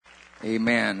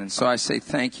Amen. And so I say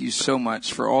thank you so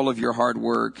much for all of your hard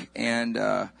work. And,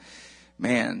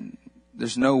 man,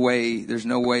 there's no way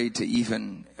to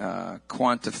even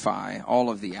quantify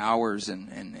all of the hours and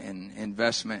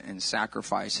investment and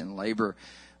sacrifice and labor,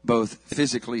 both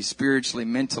physically, spiritually,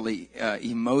 mentally,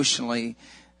 emotionally,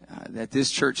 that this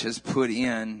church has put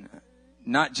in,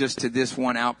 not just to this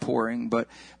one outpouring, but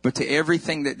to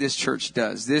everything that this church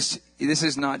does. This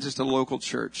is not just a local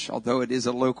church, although it is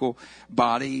a local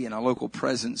body and a local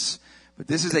presence. But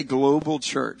this is a global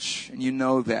church, and you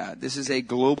know that. This is a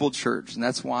global church, and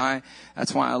that's why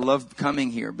I love coming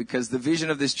here, because the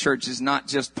vision of this church is not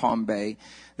just Palm Bay.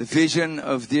 The vision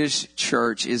of this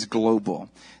church is global.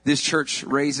 This church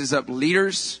raises up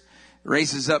leaders,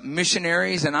 raises up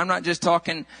missionaries, and I'm not just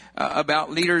talking about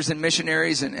leaders and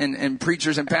missionaries and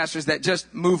preachers and pastors that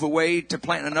just move away to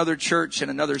plant another church in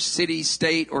another city,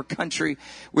 state, or country,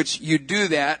 which you do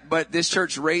that, but this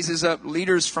church raises up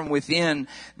leaders from within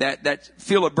that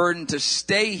feel a burden to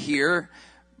stay here.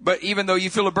 But even though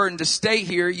you feel a burden to stay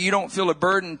here, you don't feel a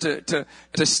burden to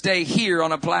stay here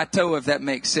on a plateau, if that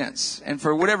makes sense. And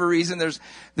for whatever reason,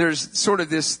 there's sort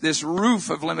of this roof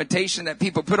of limitation that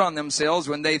people put on themselves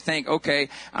when they think, okay,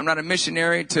 I'm not a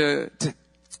missionary to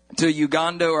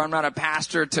Uganda, or I'm not a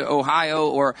pastor to Ohio,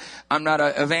 or I'm not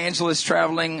an evangelist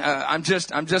traveling. I'm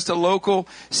just a local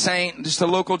saint, just a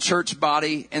local church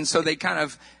body. And so they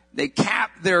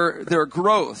cap their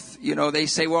growth. You know, they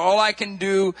say, well, all I can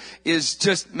do is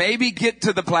just maybe get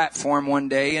to the platform one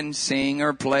day and sing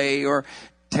or play or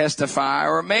testify,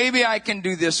 or maybe I can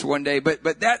do this one day. But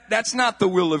that's not the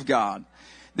will of God.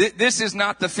 This is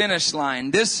not the finish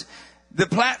line. The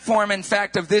platform, in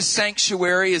fact, of this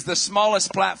sanctuary is the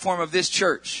smallest platform of this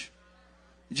church.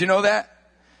 Did you know that?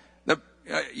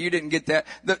 You didn't get that.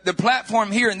 The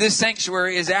platform here in this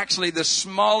sanctuary is actually the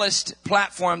smallest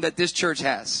platform that this church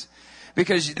has.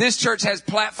 Because this church has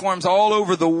platforms all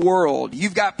over the world.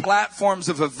 You've got platforms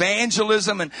of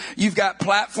evangelism, and you've got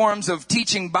platforms of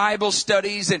teaching Bible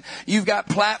studies, and you've got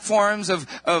platforms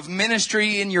of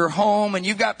ministry in your home, and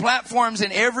you've got platforms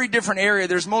in every different area.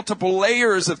 There's multiple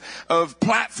layers of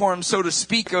platforms, so to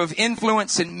speak, of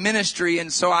influence and ministry.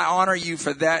 And so I honor you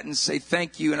for that and say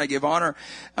thank you. And I give honor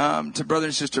to Brother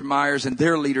and Sister Myers and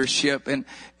their leadership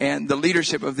and the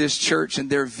leadership of this church and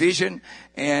their vision.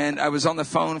 And I was on the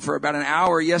phone for about an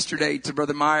hour yesterday to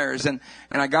Brother Myers, and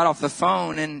I got off the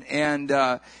phone and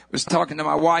was talking to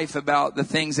my wife about the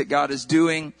things that God is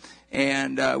doing,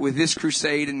 and with this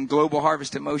crusade and Global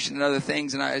Harvest in Motion and other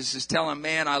things. And I was just telling him,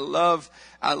 man, I love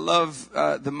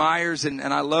the Myers, and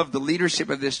I love the leadership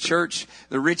of this church,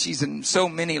 the Richies, and so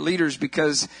many leaders,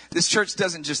 because this church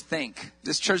doesn't just think.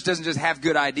 This church doesn't just have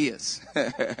good ideas.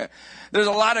 There's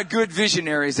a lot of good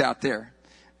visionaries out there.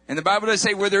 And the Bible does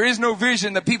say where there is no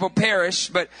vision, the people perish.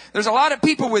 But there's a lot of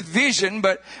people with vision,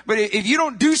 but if you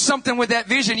don't do something with that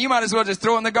vision, you might as well just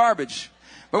throw it in the garbage.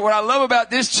 But what I love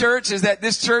about this church is that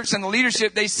this church and the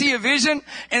leadership, they see a vision,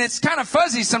 and it's kind of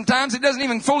fuzzy sometimes. It doesn't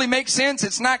even fully make sense.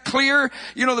 It's not clear.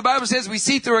 You know, the Bible says we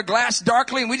see through a glass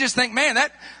darkly, and we just think, man,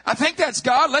 I think that's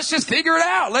God. Let's just figure it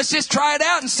out. Let's just try it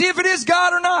out and see if it is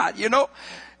God or not, you know.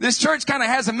 This church kind of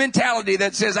has a mentality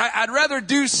that says, I'd rather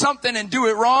do something and do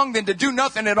it wrong than to do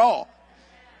nothing at all.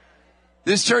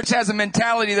 This church has a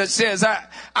mentality that says,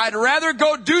 I'd rather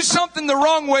go do something the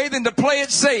wrong way than to play it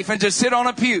safe and just sit on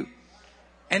a pew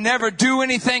and never do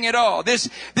anything at all. This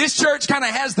church kind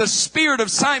of has the spirit of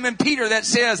Simon Peter that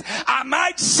says, I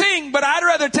might sing, but I'd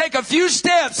rather take a few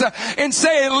steps and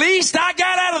say, at least I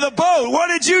got out of the boat. What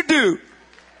did you do?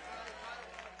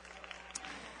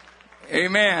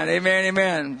 Amen, amen,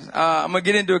 amen. I'm going to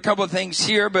get into a couple of things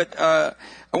here, but I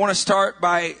want to start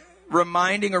by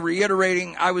reminding or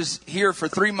reiterating, I was here for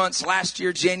 3 months last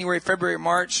year, January, February,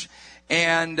 March,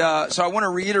 and so I want to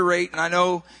reiterate, and I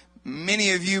know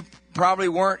many of you probably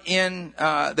weren't in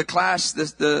the class,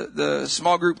 the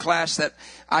small group class that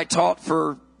I taught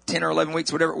for 10 or 11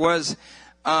 weeks, whatever it was.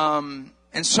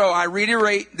 And so I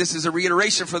reiterate, this is a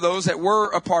reiteration for those that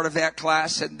were a part of that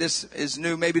class, and this is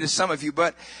new maybe to some of you,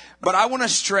 but I want to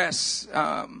stress,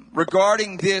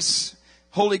 regarding this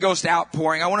Holy Ghost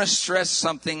outpouring, I want to stress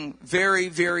something very,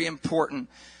 very important.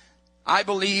 I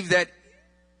believe that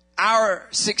our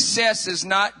success is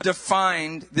not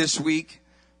defined this week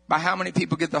by how many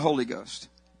people get the Holy Ghost.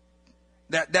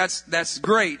 That's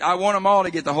great. I want them all to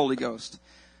get the Holy Ghost.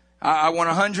 I want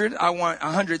 100. I want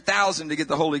 100,000 to get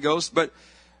the Holy Ghost. But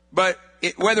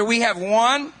whether we have 1,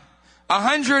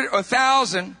 100, or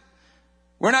 1,000,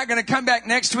 we're not going to come back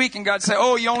next week and God say,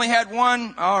 oh, you only had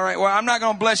 1? All right, well, I'm not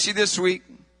going to bless you this week.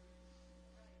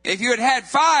 If you had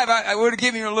 5, I would have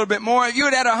given you a little bit more. If you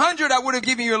had 100, I would have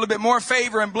given you a little bit more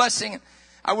favor and blessing.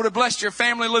 I would have blessed your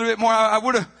family a little bit more. I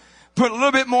would have put a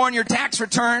little bit more in your tax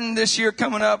return this year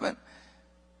coming up.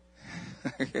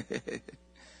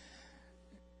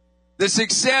 The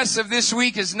success of this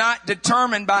week is not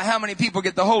determined by how many people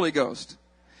get the Holy Ghost.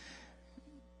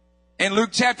 In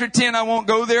Luke chapter 10, I won't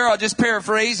go there. I'll just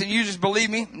paraphrase, and you just believe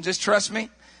me and just trust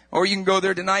me. Or you can go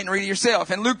there tonight and read it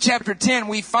yourself. In Luke chapter 10,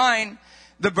 we find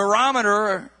the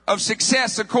barometer of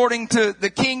success according to the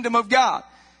kingdom of God.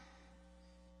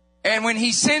 And when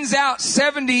he sends out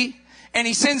 70 and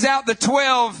he sends out the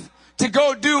 12 to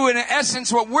go do, in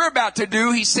essence, what we're about to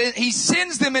do, he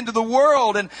sends them into the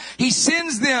world, and he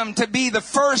sends them to be the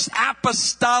first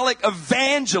apostolic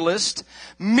evangelist,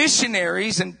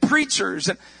 missionaries and preachers.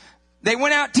 And they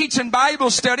went out teaching Bible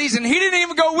studies, and he didn't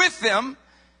even go with them.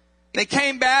 They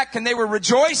came back and they were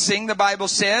rejoicing, the Bible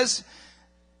says.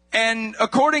 And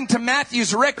according to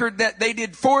Matthew's record, that they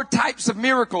did 4 types of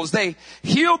miracles. They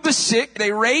healed the sick,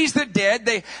 they raised the dead,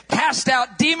 they cast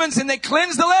out demons, and they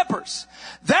cleansed the lepers.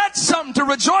 That's something to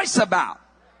rejoice about.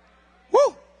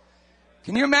 Woo!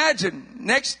 Can you imagine?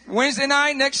 Next Wednesday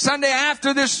night, next Sunday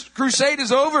after this crusade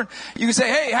is over, you can say,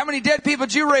 hey, how many dead people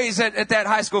did you raise at that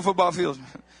high school football field?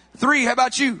 3. How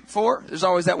about you? 4. There's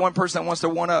always that one person that wants to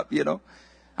one up, you know.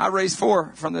 I raised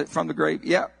 4 from the grave.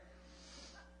 Yeah.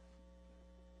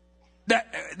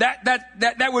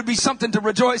 That would be something to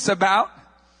rejoice about.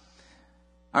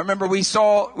 I remember we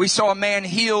saw a man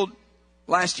healed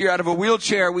last year out of a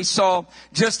wheelchair. We saw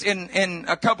just in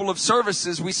a couple of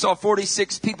services, we saw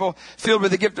 46 people filled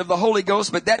with the gift of the Holy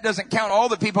Ghost, but that doesn't count all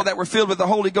the people that were filled with the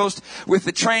Holy Ghost with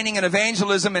the training and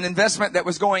evangelism and investment that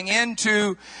was going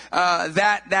into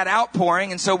that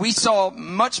outpouring. And so we saw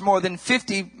much more than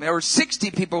 50 or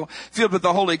 60 people filled with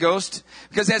the Holy Ghost,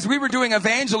 because as we were doing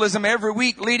evangelism every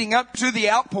week leading up to the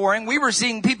outpouring, we were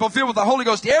seeing people filled with the Holy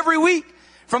Ghost every week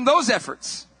from those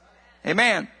efforts.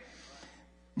 Amen.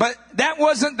 But that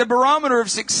wasn't the barometer of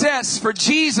success for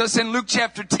Jesus in Luke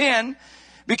chapter 10,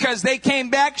 because they came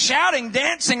back shouting,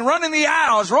 dancing, running the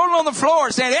aisles, rolling on the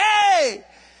floor, saying, hey!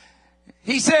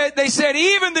 They said,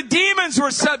 even the demons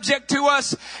were subject to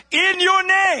us in your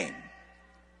name.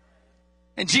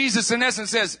 And Jesus in essence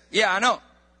says, yeah, I know.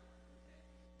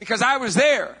 Because I was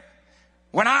there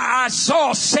when I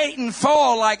saw Satan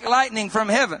fall like lightning from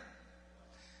heaven.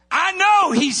 I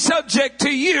know he's subject to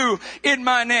you in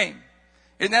my name.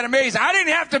 Isn't that amazing? I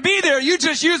didn't have to be there. You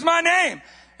just used my name.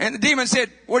 And the demon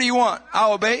said, what do you want?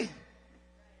 I'll obey.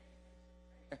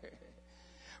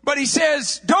 But he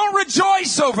says, don't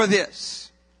rejoice over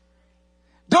this.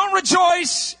 Don't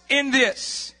rejoice in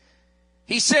this.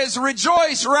 He says,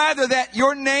 rejoice rather that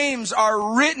your names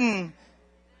are written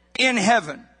in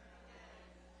heaven.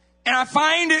 And I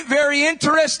find it very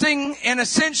interesting and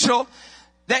essential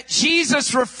that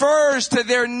Jesus refers to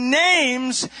their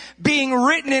names being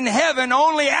written in heaven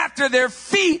only after their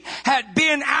feet had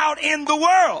been out in the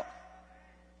world.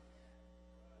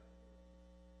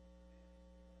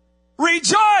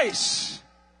 Rejoice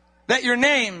that your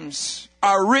names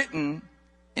are written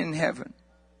in heaven.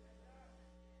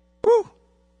 Woo!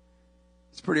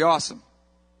 It's pretty awesome.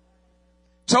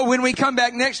 So when we come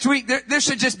back next week, there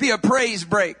should just be a praise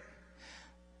break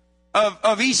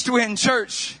of East Wind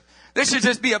Church. This should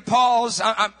just be a pause.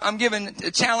 I'm giving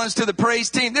a challenge to the praise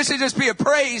team. This should just be a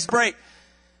praise break.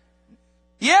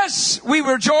 Yes, we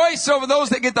rejoice over those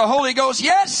that get the Holy Ghost.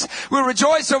 Yes, we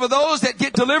rejoice over those that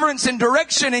get deliverance and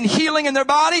direction and healing in their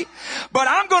body. But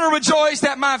I'm going to rejoice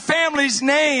that my family's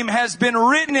name has been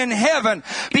written in heaven,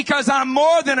 because I'm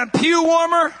more than a pew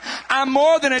warmer. I'm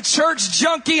more than a church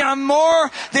junkie. I'm more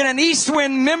than an East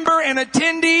Wind member and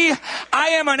attendee. I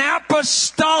am an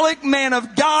apostolic man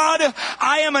of God.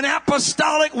 I am an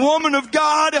apostolic woman of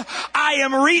God. I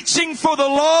am reaching for the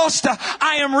lost.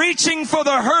 I am reaching for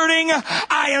the hurting.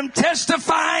 I am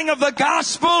testifying of the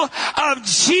gospel of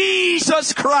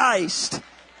Jesus Christ.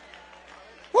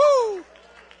 Woo!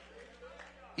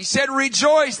 He said,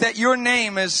 rejoice that your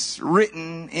name is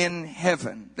written in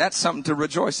heaven. That's something to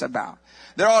rejoice about.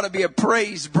 There ought to be a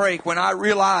praise break when I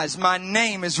realize my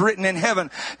name is written in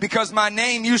heaven, because my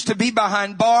name used to be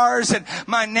behind bars, and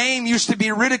my name used to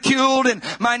be ridiculed, and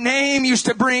my name used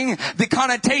to bring the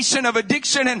connotation of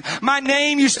addiction, and my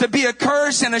name used to be a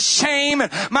curse and a shame,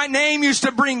 and my name used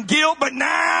to bring guilt. But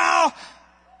now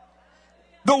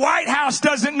the White House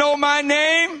doesn't know my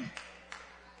name.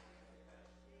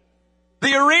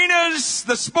 The arenas,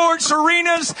 the sports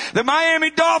arenas, the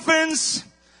Miami Dolphins,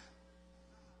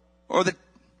 or the,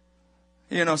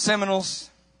 Seminoles,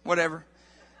 whatever.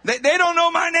 They don't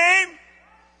know my name.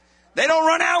 They don't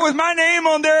run out with my name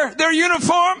on their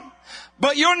uniform.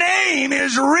 But your name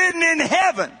is written in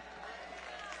heaven.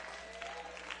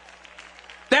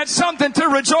 That's something to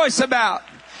rejoice about.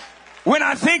 When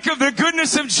I think of the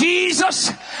goodness of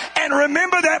Jesus and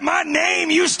remember that my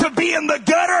name used to be in the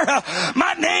gutter,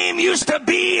 my name used to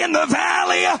be in the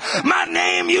valley, my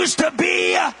name used to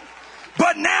be,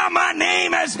 but now my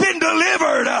name has been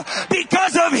delivered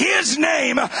because of His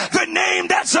name, the name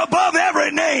that's above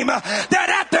every name,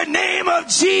 that at the name of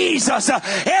Jesus,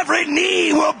 every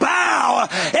knee will bow,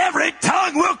 every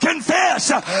tongue will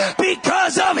confess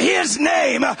because of His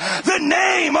name, the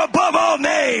name above all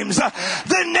names,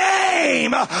 the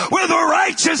name where the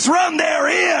righteous run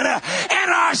therein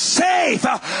and are safe.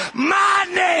 My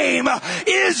name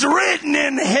is written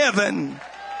in heaven.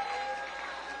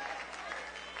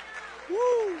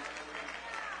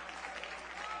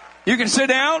 You can sit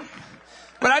down,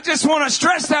 but I just want to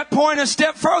stress that point a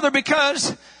step further,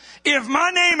 because if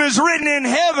my name is written in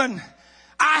heaven,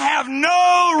 I have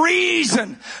no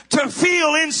reason to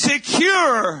feel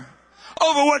insecure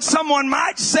over what someone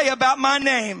might say about my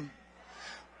name.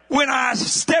 When I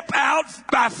step out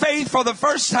by faith for the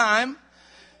first time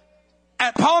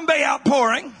at Palm Bay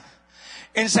Outpouring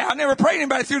and say, I never prayed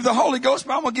anybody through the Holy Ghost,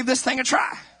 but I'm going to give this thing a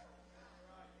try.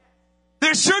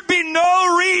 There should be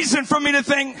no reason for me to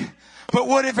think, but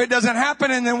what if it doesn't happen?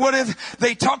 And then what if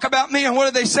they talk about me? And what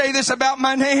if they say this about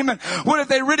my name? And what if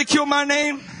they ridicule my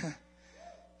name?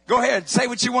 Go ahead, say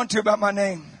what you want to about my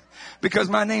name, because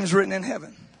my name's written in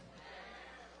heaven.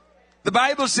 The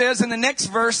Bible says in the next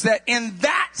verse that in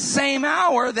that same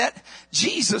hour that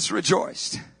Jesus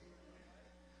rejoiced.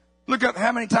 Look up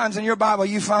how many times in your Bible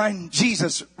you find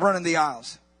Jesus running the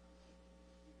aisles.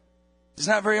 It's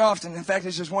not very often. In fact,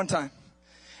 it's just one time.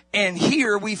 And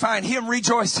here we find Him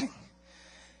rejoicing.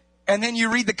 And then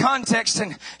you read the context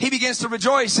and He begins to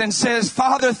rejoice and says,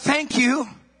 Father, thank you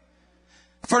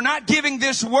for not giving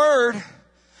this word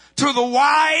to the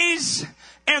wise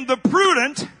and the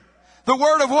prudent. The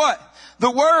word of what?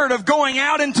 The word of going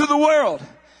out into the world.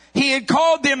 He had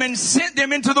called them and sent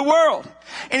them into the world.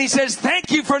 And He says,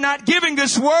 thank you for not giving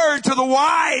this word to the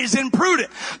wise and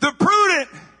prudent. The prudent.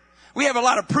 We have a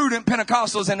lot of prudent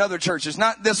Pentecostals in other churches.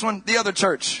 Not this one, the other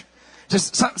church.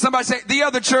 Just somebody say, the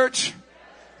other church.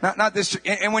 Not this church.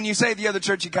 And when you say the other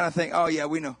church, you kind of think, oh yeah,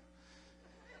 we know.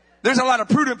 There's a lot of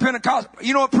prudent Pentecostals.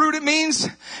 You know what prudent means?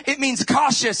 It means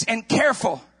cautious and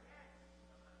careful.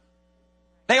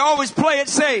 They always play it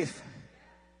safe.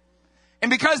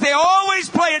 And because they always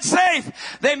play it safe,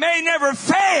 they may never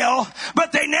fail,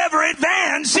 but they never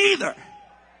advance either.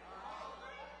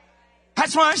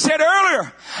 That's why I said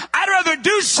earlier, I'd rather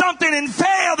do something and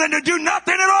fail than to do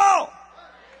nothing at all.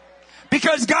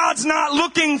 Because God's not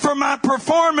looking for my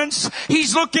performance.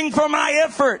 He's looking for my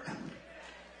effort.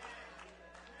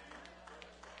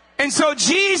 And so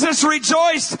Jesus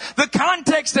rejoiced. The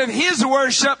context of His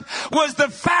worship was the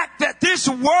fact that this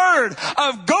word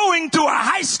of going to a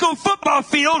high school football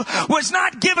field was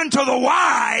not given to the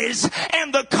wise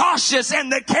and the cautious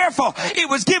and the careful. It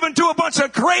was given to a bunch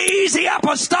of crazy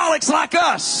apostolics like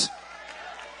us.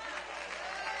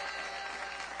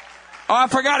 Oh, I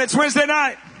forgot it's Wednesday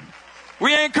night.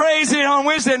 We ain't crazy on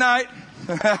Wednesday night.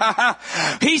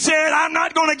 He said, I'm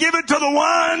not going to give it to the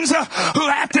ones who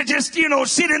have to just,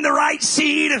 sit in the right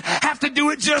seat and have to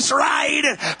do it just right.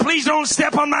 And please don't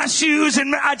step on my shoes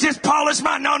and I just polish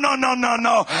my... No.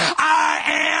 I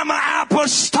am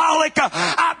apostolic.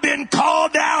 I've been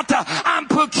called out. I'm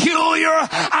peculiar.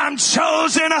 I'm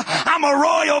chosen. I'm a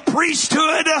royal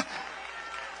priesthood.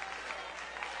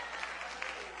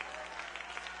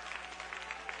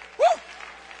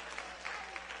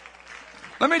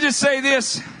 Let me just say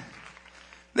this.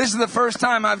 This is the first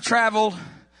time I've traveled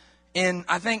in,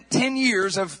 I think, 10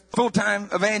 years of full-time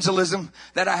evangelism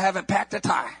that I haven't packed a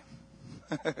tie.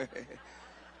 And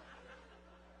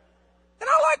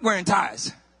I like wearing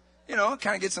ties. It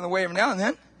kind of gets in the way every now and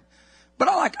then. But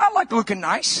I like looking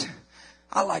nice.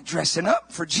 I like dressing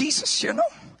up for Jesus,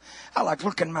 I like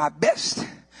looking my best.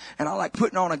 And I like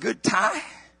putting on a good tie.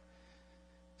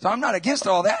 So I'm not against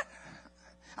all that.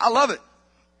 I love it.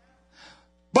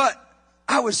 But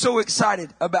I was so excited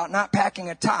about not packing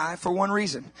a tie for one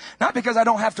reason. Not because I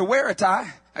don't have to wear a tie.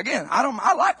 Again,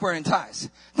 I like wearing ties.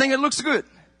 Think it looks good.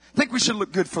 Think we should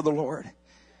look good for the Lord.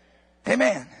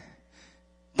 Amen.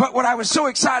 But what I was so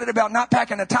excited about not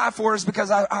packing a tie for is because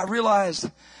I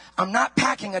realized I'm not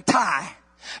packing a tie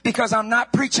because I'm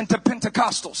not preaching to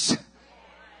Pentecostals.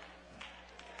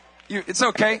 It's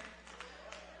okay.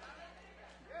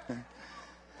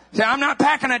 Say, I'm not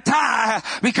packing a tie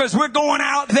because we're going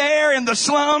out there in the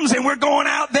slums and we're going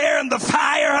out there in the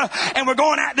fire and we're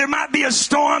going out. There might be a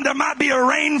storm. There might be a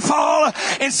rainfall.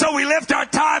 And so we left our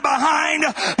tie behind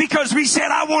because we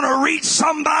said, I want to reach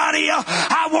somebody.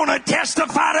 I want to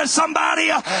testify to somebody.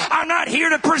 I'm not here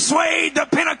to persuade the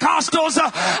Pentecostals.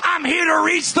 I'm here to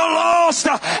reach the lost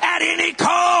at any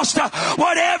cost.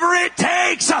 Whatever it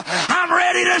takes, I'm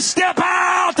ready to step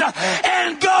out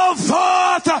and go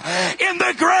forth in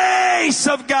the grace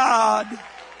of God.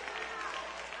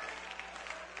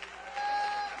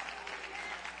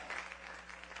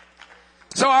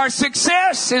 So our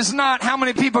success is not how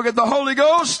many people get the Holy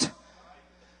Ghost.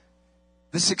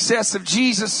 The success of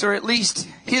Jesus, or at least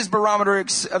his barometer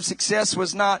of success,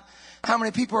 was not how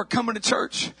many people are coming to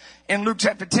church. In Luke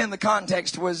chapter 10, the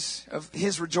context was of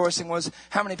his rejoicing was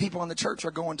how many people in the church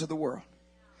are going to the world.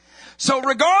 So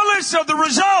regardless of the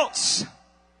results,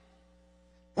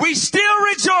 we still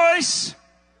rejoice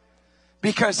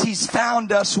because he's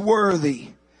found us worthy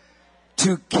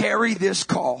to carry this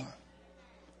call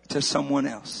to someone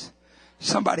else.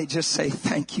 Somebody just say,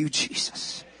 thank you,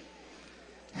 Jesus.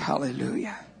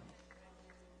 Hallelujah.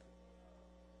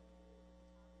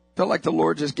 Felt like the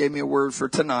Lord just gave me a word for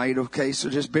tonight. Okay, so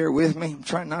just bear with me. I'm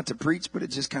trying not to preach, but it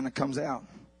just kind of comes out.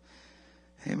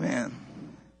 Amen.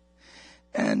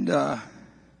 And I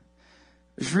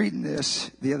was reading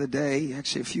this the other day,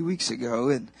 actually a few weeks ago,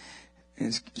 and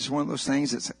it's just one of those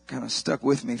things that's kind of stuck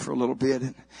with me for a little bit.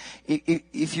 And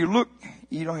if you look,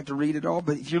 you don't have to read it all,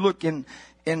 but if you look in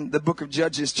the book of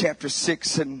Judges chapter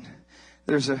 6, and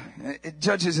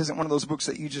Judges isn't one of those books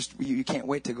that you can't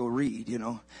wait to go read, you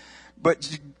know.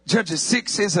 But Judges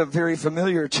 6 is a very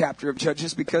familiar chapter of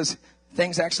Judges because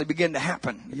things actually begin to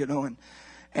happen, you know,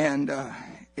 and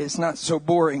it's not so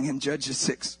boring in Judges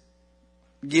 6.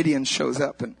 Gideon shows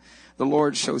up and the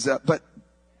Lord shows up. But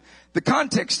the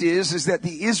context is that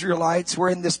the Israelites were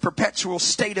in this perpetual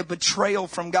state of betrayal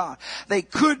from God. They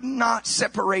could not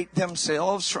separate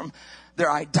themselves from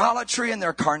their idolatry and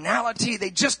their carnality.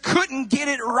 They just couldn't get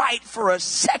it right for a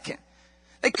second.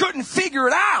 They couldn't figure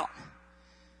it out.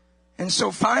 And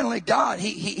so finally God,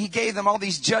 he gave them all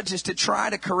these judges to try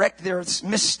to correct their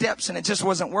missteps, and it just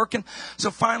wasn't working.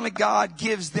 So finally God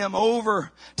gives them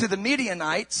over to the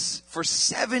Midianites for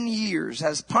 7 years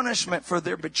as punishment for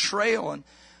their betrayal and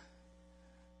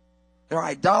their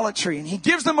idolatry. And he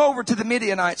gives them over to the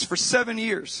Midianites for 7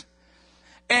 years.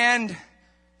 And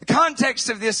the context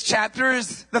of this chapter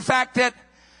is the fact that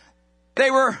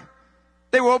they were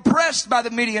oppressed by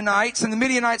the Midianites, and the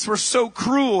Midianites were so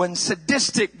cruel and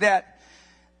sadistic that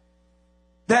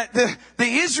the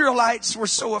Israelites were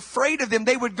so afraid of them,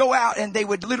 they would go out and they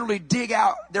would literally dig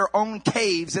out their own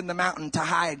caves in the mountain to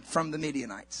hide from the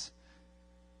Midianites.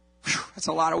 Whew, that's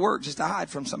a lot of work just to hide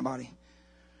from somebody.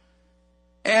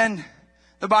 And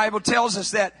the Bible tells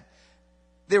us that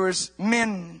there was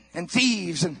men and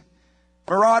thieves and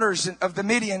marauders of the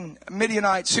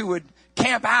Midianites who would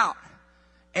camp out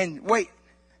and wait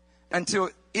until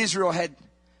Israel had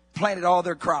planted all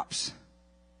their crops,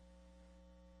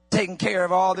 taken care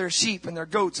of all their sheep and their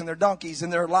goats and their donkeys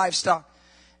and their livestock.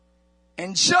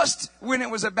 And just when it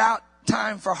was about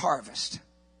time for harvest,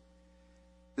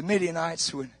 the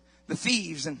Midianites, the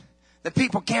thieves and the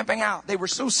people camping out, they were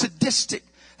so sadistic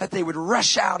that they would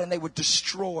rush out and they would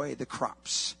destroy the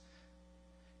crops,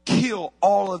 kill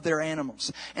all of their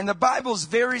animals. And the Bible's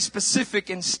very specific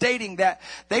in stating that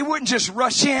they wouldn't just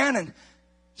rush in and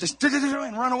just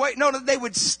and run away. No, they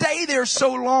would stay there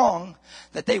so long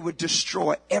that they would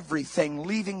destroy everything,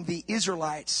 leaving the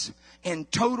Israelites in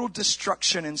total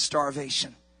destruction and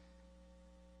starvation.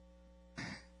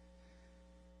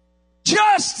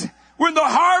 Just when the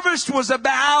harvest was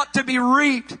about to be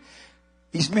reaped,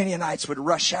 these Midianites would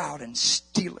rush out and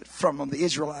steal it from them. The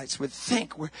Israelites would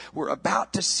think, we're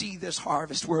about to see this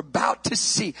harvest. We're about to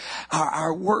see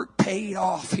our work paid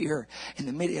off here. And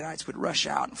the Midianites would rush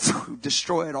out and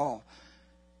destroy it all.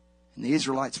 And the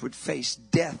Israelites would face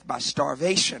death by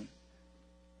starvation,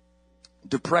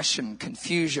 depression,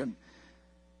 confusion,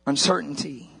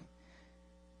 uncertainty.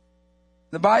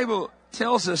 The Bible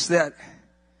tells us that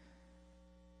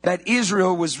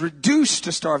Israel was reduced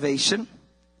to starvation.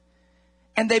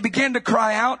 And they began to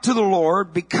cry out to the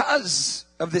Lord because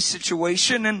of this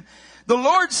situation. And the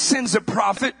Lord sends a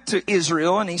prophet to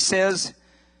Israel, and he says,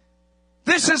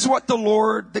 this is what the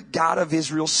Lord, the God of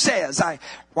Israel, says.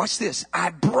 Watch this.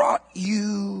 I brought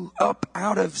you up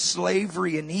out of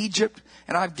slavery in Egypt,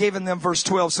 And I've given them verse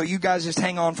 12, so you guys just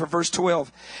hang on for verse 12.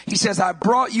 He says, I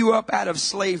brought you up out of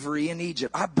slavery in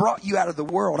Egypt. I brought you out of the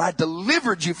world. I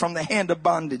delivered you from the hand of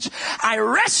bondage. I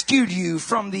rescued you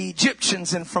from the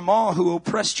Egyptians and from all who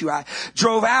oppressed you. I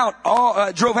drove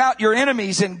out your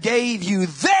enemies and gave you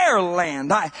their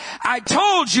land. I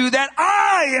told you that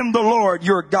I am the Lord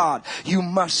your God. You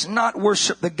must not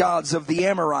worship the gods of the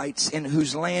Amorites in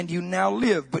whose land you now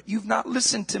live, but you've not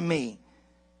listened to me.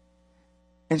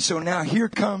 And so now here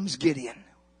comes Gideon.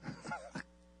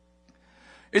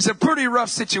 It's a pretty rough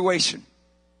situation.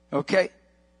 Okay?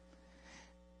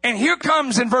 And here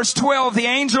comes in verse 12, the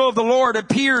angel of the Lord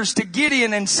appears to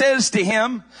Gideon and says to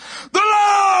him, the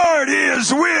Lord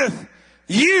is with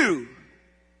you,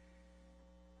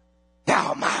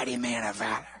 thou mighty man of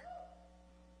valor.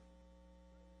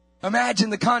 Imagine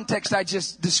the context I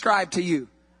just described to you.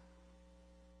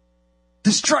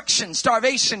 Destruction,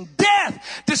 starvation,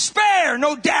 death, despair,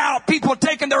 no doubt, people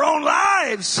taking their own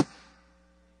lives.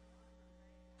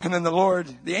 And then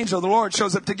the angel of the Lord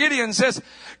shows up to Gideon and says,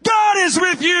 God is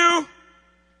with you.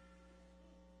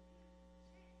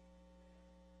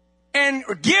 And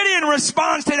Gideon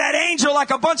responds to that angel like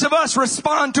a bunch of us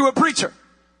respond to a preacher.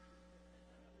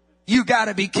 You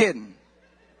gotta be kidding.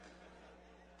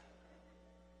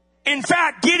 In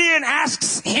fact, Gideon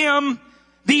asks him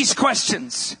these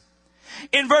questions.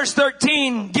 In verse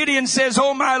 13, Gideon says,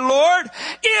 oh my Lord,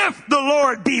 if the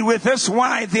Lord be with us,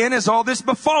 why then has all this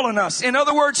befallen us? In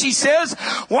other words, he says,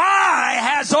 why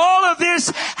has all of this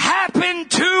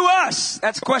happened to us?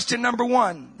 That's question number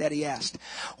one that he asked.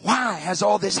 Why has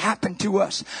all this happened to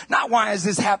us? Not why has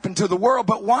this happened to the world,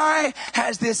 but why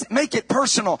has this, make it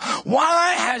personal.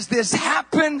 Why has this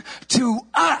happened to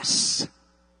us?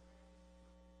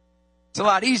 It's a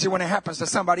lot easier when it happens to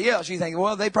somebody else. You think,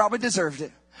 well, they probably deserved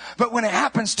it. But when it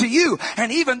happens to you,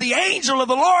 and even the angel of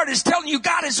the Lord is telling you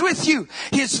God is with you,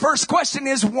 his first question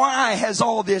is, why has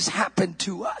all this happened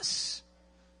to us?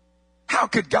 How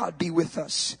could God be with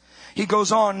us? He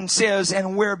goes on and says,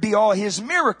 and where be all his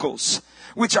miracles,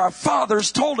 which our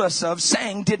fathers told us of,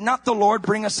 saying, did not the Lord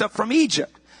bring us up from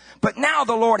Egypt? But now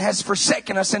the Lord has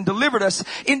forsaken us and delivered us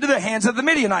into the hands of the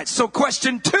Midianites. So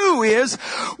question 2 is,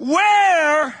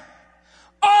 where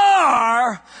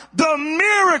are the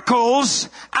miracles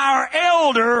our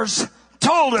elders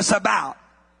told us about?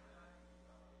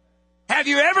 Have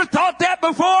you ever thought that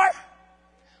before?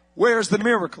 Where's the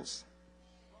miracles?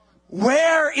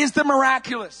 Where is the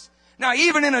miraculous? Now,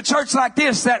 even in a church like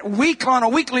this that on a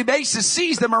weekly basis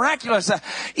sees the miraculous,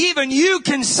 even you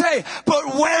can say, but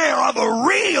where are the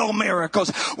real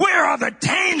miracles? Where are the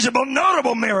tangible,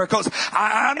 notable miracles?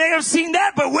 I may have seen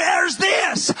that, but where's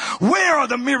this? Where are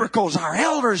the miracles our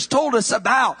elders told us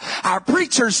about? Our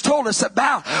preachers told us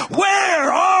about?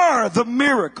 Where are the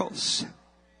miracles?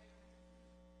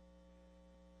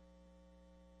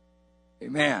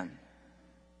 Amen.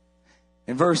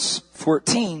 In verse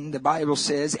 14, the Bible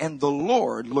says, and the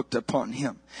Lord looked upon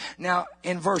him. Now,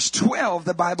 in verse 12,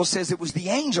 the Bible says it was the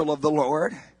angel of the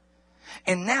Lord.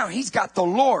 And now he's got the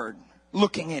Lord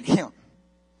looking at him.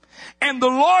 And the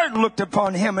Lord looked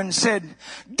upon him and said,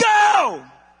 go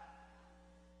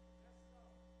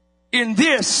in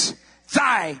this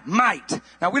thy might.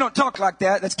 Now, we don't talk like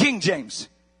that. That's King James.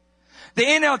 The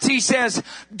NLT says,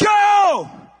 go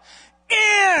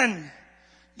in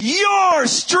your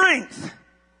strength.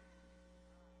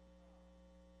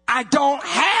 I don't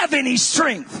have any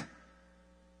strength.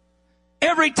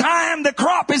 Every time the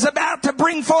crop is about to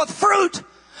bring forth fruit,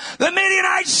 the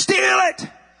Midianites steal it.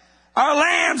 Our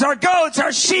lambs, our goats,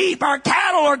 our sheep, our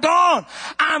cattle are gone.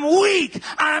 I'm weak.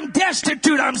 I'm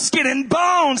destitute. I'm skin and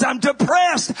bones. I'm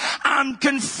depressed. I'm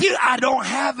confused. I don't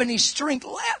have any strength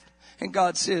left. And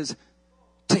God says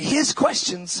to his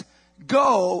questions,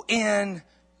 go in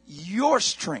your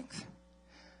strength.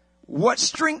 What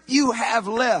strength you have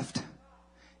left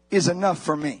is enough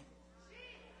for me.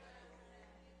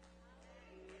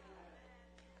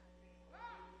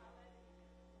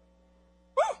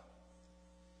 Woo.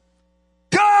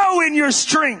 Go in your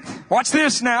strength. Watch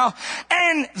this now.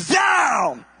 And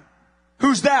thou.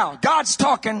 Who's thou? God's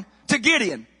talking to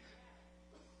Gideon.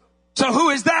 So who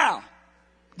is thou?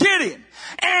 Gideon.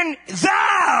 And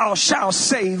thou shalt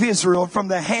save Israel from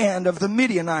the hand of the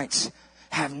Midianites.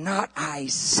 Have not I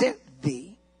sent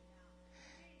thee?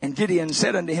 And Gideon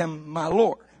said unto him, my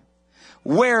Lord,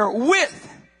 wherewith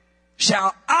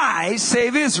shall I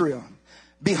save Israel?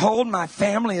 Behold, my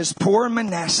family is poor in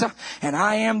Manasseh, and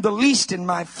I am the least in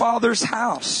my father's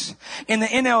house. In the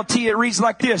NLT, it reads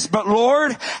like this, but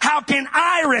Lord, how can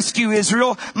I rescue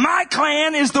Israel? My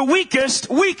clan is the weakest.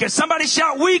 Somebody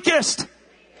shout weakest.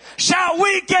 Shout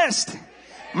weakest.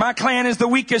 My clan is the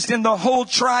weakest in the whole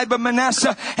tribe of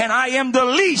Manasseh, and I am the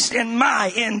least in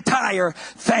my entire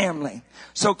family.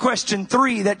 So question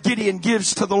 3 that Gideon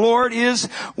gives to the Lord is,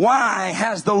 why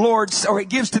has the Lord, or he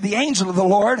gives to the angel of the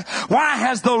Lord, why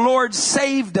has the Lord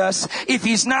saved us if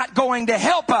he's not going to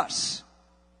help us?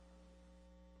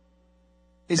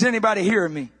 Is anybody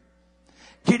hearing me?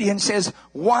 Gideon says,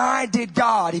 why did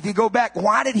God, if you go back,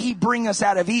 why did he bring us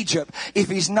out of Egypt if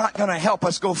he's not going to help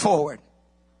us go forward?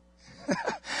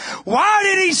 Why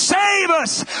did he save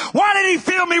us? Why did he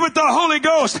fill me with the Holy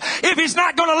Ghost if he's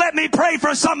not going to let me pray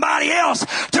for somebody else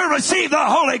to receive the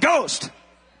Holy Ghost?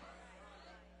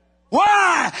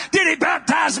 Why did he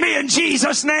baptize me in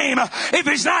Jesus' name if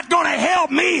he's not going to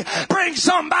help me bring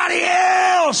somebody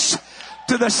else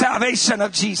to the salvation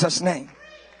of Jesus' name?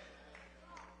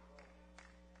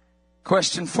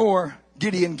 Question 4,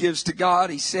 Gideon gives to God.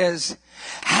 He says,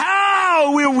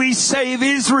 how will we save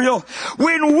Israel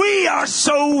when we are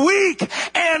so weak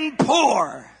and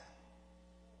poor?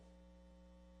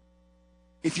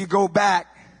 If you go back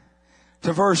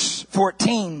to verse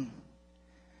 14,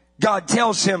 God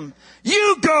tells him,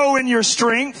 you go in your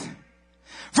strength,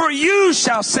 for you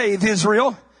shall save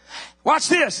Israel. Watch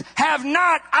this. Have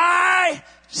not I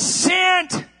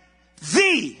sent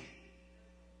thee?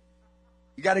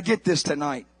 You got to get this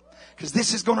tonight, because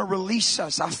this is going to release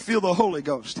us. I feel the Holy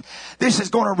Ghost. This is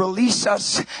going to release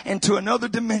us into another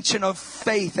dimension of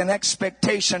faith and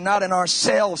expectation, not in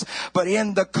ourselves, but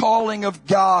in the calling of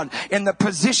God, in the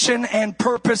position and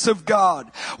purpose of God.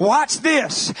 Watch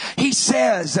this. He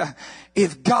says,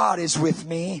 if God is with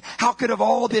me, how could have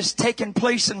all this taken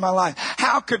place in my life?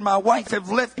 How could my wife have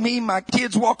left me, my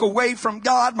kids walk away from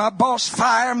God, my boss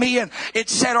fire me, and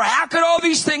etc.? How could all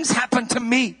these things happen to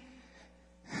me?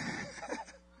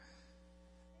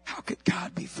 How could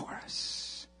God be for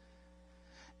us?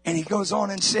 And he goes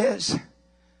on and says,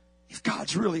 if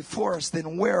God's really for us,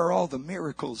 then where are all the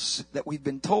miracles that we've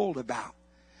been told about?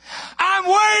 I'm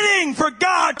waiting for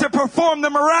God to perform the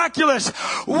miraculous.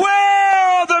 Where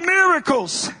are the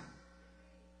miracles?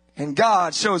 And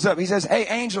God shows up. He says, hey,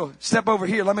 angel, step over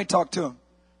here. Let me talk to him.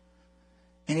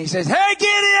 And he says, hey,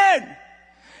 Gideon,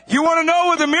 you want to know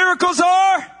where the miracles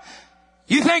are?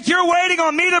 You think you're waiting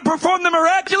on me to perform the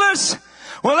miraculous?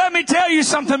 Well, let me tell you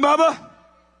something, Bubba.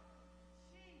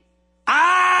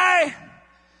 I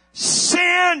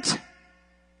sent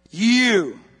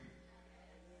you.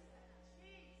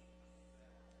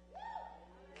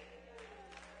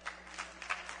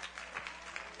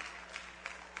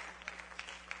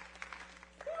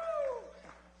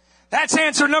 That's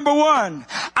answer number 1.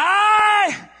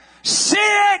 I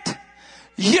sent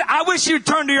you. I wish you'd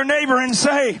turn to your neighbor and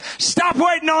say, stop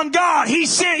waiting on God. He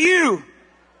sent you.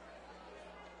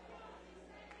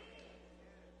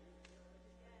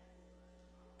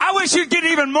 I wish you'd get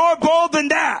even more bold than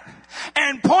that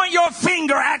and point your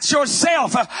finger at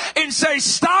yourself and say,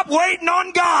 stop waiting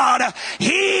on God.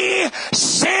 He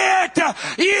sent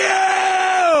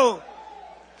you.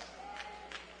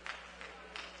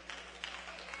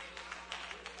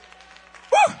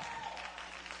 Woo.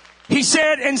 He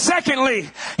said, and secondly,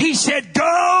 he said,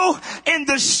 go in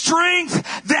the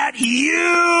strength that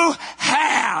you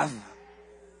have.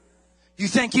 You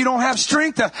think you don't have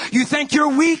strength? You think you're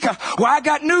weak? Well, I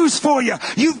got news for you.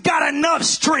 You've got enough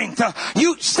strength.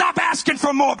 You stop asking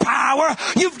for more power.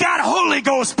 You've got Holy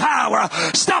Ghost power.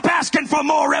 Stop asking for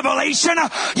more revelation.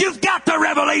 You've got the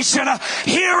revelation.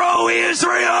 Hear, O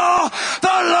Israel, the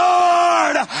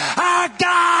Lord our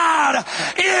God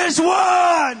is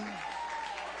one.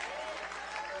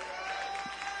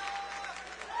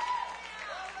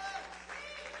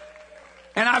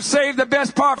 And I've saved the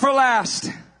best part for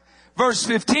last. Verse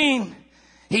 15,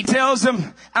 he tells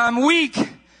them, I'm weak.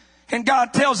 And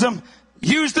God tells them,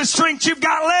 use the strength you've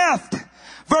got left.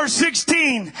 Verse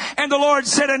 16, and the Lord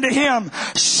said unto him,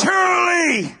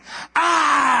 surely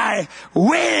I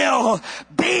will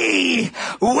be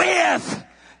with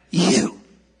you.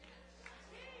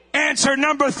 Answer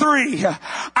number 3,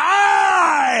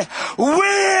 I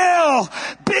will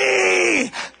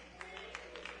be.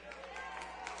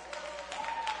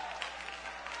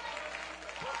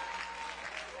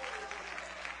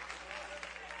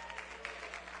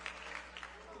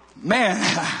 Man,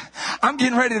 I'm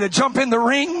getting ready to jump in the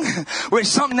ring with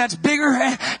something that's bigger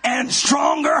and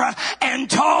stronger and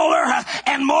taller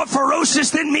and more ferocious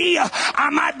than me. I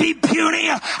might be puny,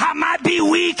 I might be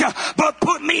weak, but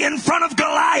put me in front of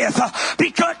Goliath,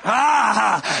 because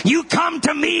you come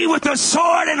to me with a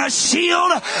sword and a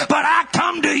shield, but I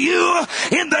come to you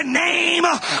in the name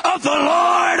of the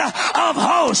Lord of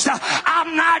hosts.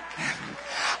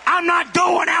 I'm I'm not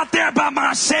going out there by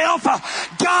myself.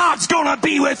 God's going to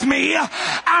be with me.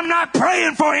 I'm not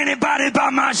praying for anybody by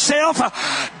myself.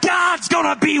 God's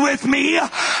going to be with me.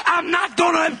 I'm not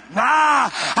going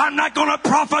to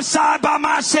prophesy by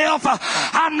myself.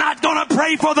 I'm not going to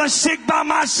pray for the sick by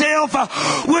myself.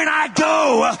 When I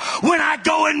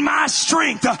go in my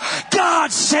strength,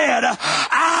 God said,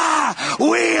 I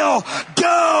will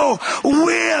go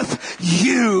with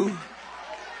you.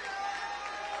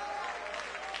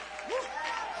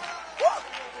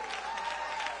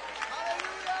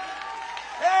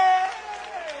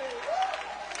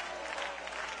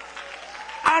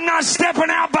 I'm not stepping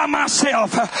out by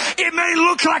myself. It may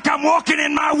look like I'm walking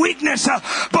in my weakness,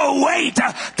 but wait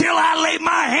till I lay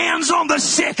my hands on the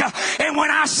sick. And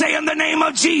when I say in the name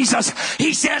of Jesus,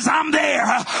 He says I'm there.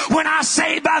 When I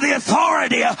say by the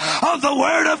authority of the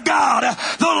Word of God,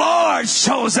 the Lord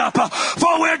shows up.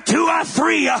 For where 2 or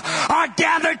 3 are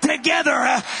gathered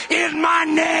together in my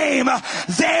name,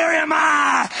 there am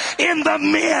I in the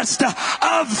midst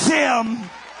of them.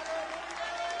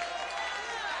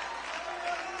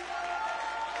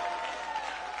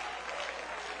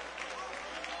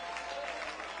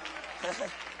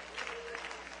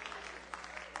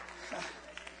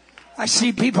 I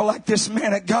see people like this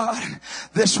man of God,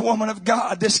 this woman of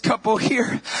God, this couple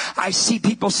here. I see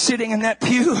people sitting in that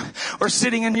pew or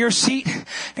sitting in your seat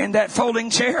in that folding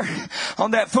chair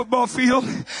on that football field,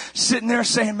 sitting there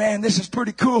saying, man, this is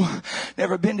pretty cool.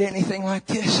 Never been to anything like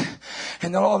this.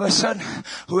 And then all of a sudden,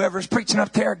 whoever's preaching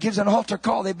up there gives an altar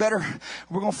call. We're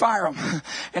going to fire them.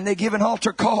 And they give an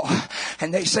altar call.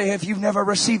 And they say, if you've never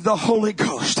received the Holy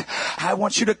Ghost, I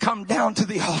want you to come down to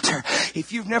the altar.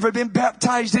 If you've never been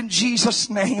baptized in Jesus'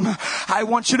 name, I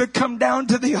want you to come down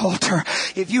to the altar.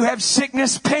 If you have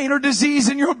sickness, pain, or disease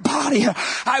in your body,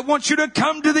 I want you to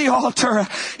come to the altar.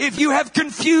 If you have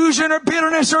confusion or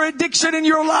bitterness or addiction in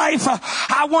your life,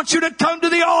 I want you to come to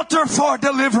the altar for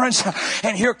deliverance.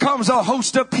 And here comes a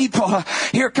host of people.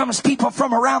 Here comes people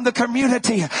from around the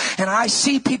community. And I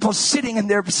see people sitting in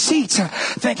their seats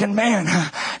thinking, man,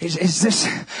 is this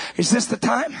the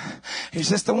time? Is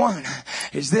this the one?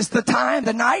 Is this the time,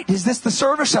 the night? Is this the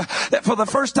service that for the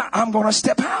first time I'm going to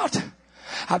step out?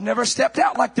 I've never stepped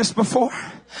out like this before.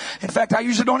 In fact, I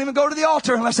usually don't even go to the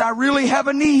altar unless I really have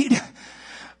a need.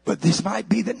 But this might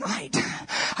be the night.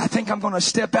 I think I'm going to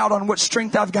step out on what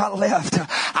strength I've got left.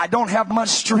 I don't have much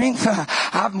strength.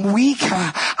 I'm weak.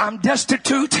 I'm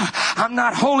destitute. I'm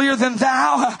not holier than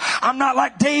thou. I'm not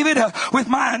like David with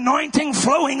my anointing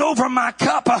flowing over my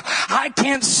cup. I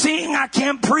can't sing. I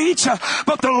can't preach.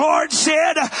 But the Lord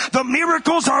said the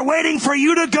miracles are waiting for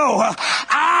you to go.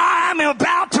 I'm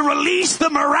about to release the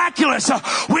miraculous.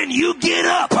 When you get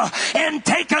up and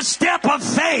take a step of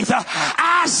faith,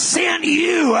 I sent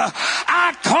you.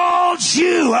 I called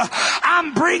you.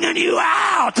 I'm bringing you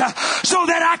out so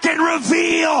that I can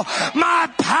reveal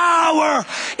my power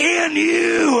in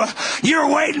you. You're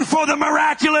waiting for the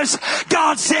miraculous.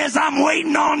 God says, I'm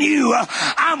waiting on you.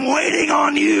 I'm waiting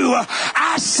on you.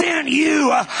 I sent you.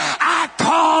 I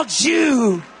called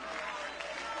you.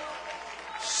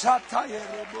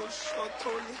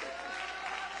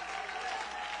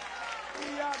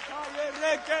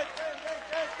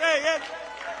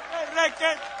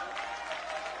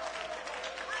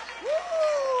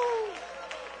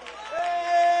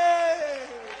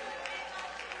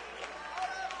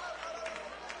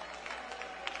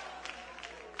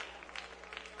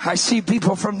 I see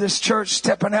people from this church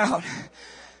stepping out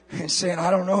and saying, I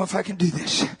don't know if I can do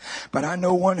this, but I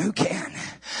know one who can.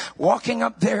 Walking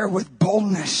up there with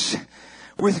boldness,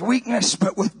 with weakness,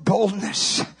 but with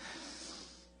boldness.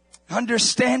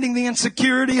 Understanding the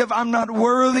insecurity of I'm not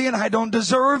worthy and I don't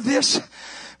deserve this,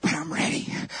 but I'm ready.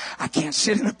 I can't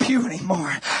sit in a pew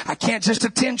anymore. I can't just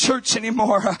attend church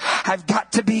anymore. I've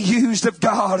got to be used of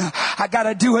God. I got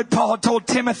to do it. Paul told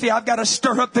Timothy, I've got to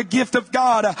stir up the gift of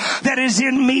God that is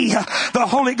in me. The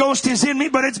Holy Ghost is in me,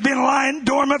 but it's been lying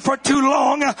dormant for too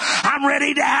long. I'm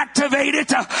ready to activate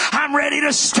it. I'm ready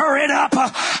to stir it up.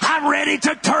 I'm ready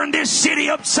to turn this city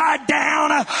upside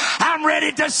down. I'm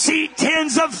ready to see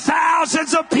tens of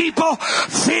thousands of people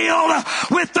filled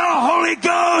with the Holy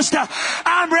Ghost.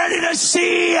 I'm ready to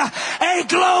see a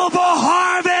global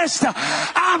harvest.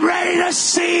 I'm ready to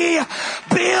see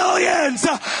billions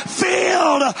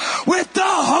filled with the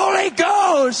Holy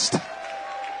Ghost.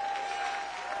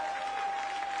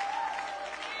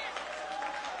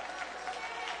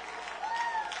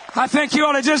 I think you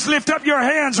ought to just lift up your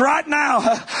hands right now.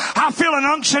 I feel an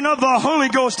unction of the Holy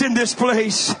Ghost in this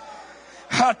place.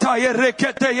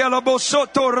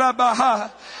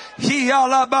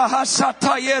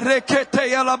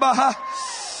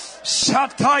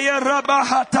 Shataya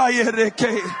rabahataya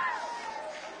reke.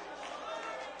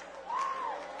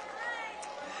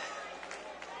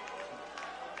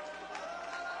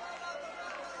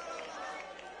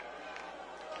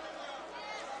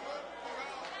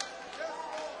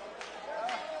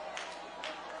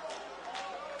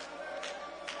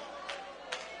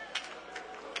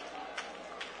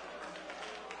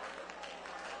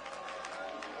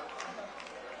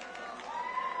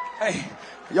 Hey,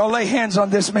 y'all lay hands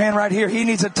on this man right here. He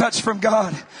needs a touch from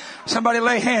God. Somebody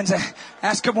lay hands.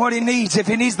 Ask him what he needs. If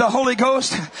he needs the Holy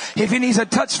Ghost, if he needs a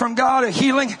touch from God, a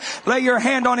healing, lay your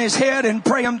hand on his head and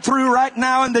pray him through right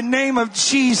now in the name of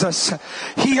Jesus.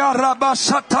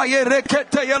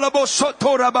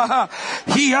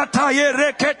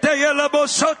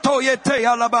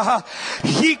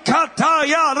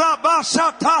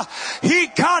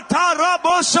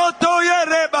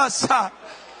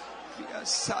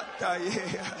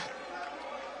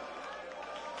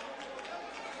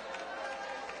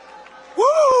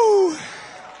 Woo!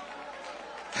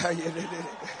 Hallelujah.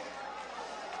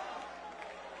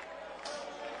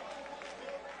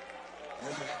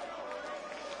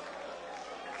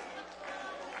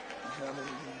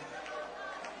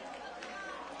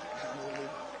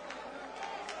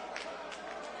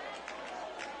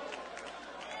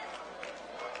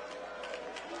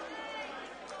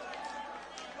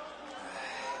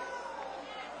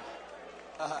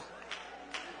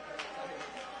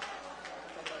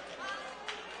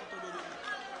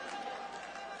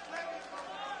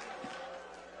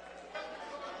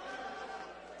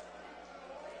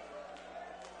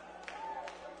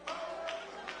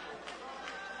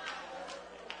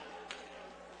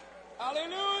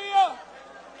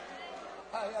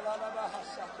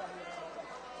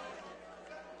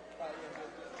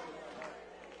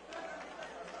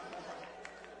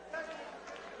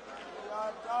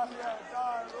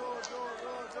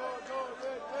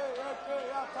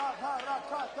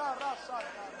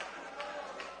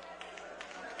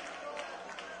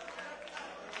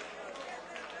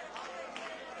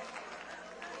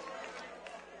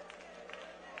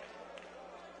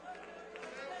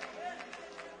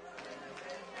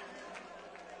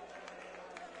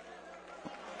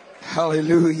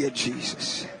 Hallelujah,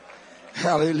 Jesus.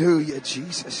 Hallelujah,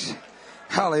 Jesus.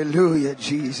 Hallelujah,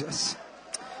 Jesus.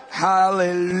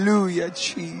 Hallelujah,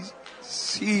 Jesus.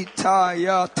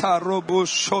 Sitaya tarobo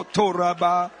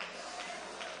shotoraba.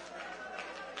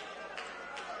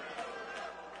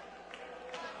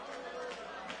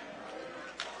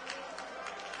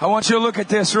 I want you to look at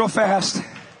this real fast.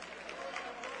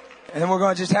 And then we're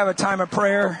going to just have a time of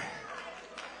prayer.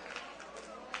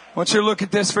 I want you to look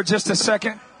at this for just a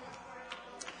second.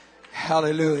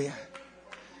 Hallelujah.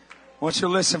 I want you to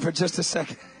listen for just a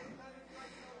second.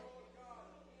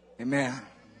 Amen.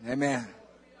 Amen.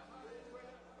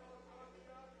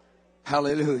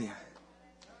 Hallelujah.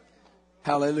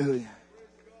 Hallelujah.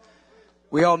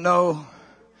 We all know,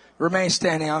 remain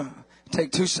standing. I'll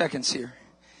take 2 seconds here.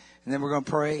 And then we're going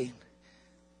to pray.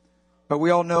 But we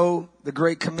all know the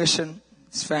Great Commission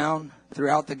is found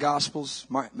throughout the Gospels.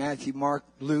 Matthew, Mark,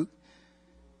 Luke.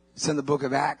 It's in the book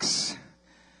of Acts.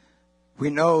 We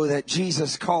know that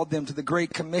Jesus called them to the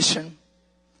Great Commission.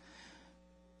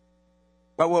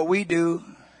 But what we do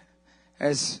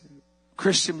as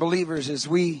Christian believers is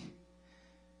we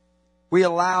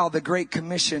allow the Great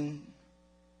Commission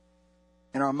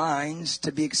in our minds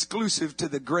to be exclusive to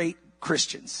the great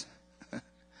Christians.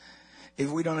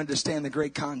 If we don't understand the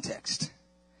great context.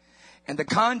 And the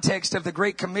context of the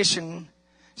Great Commission,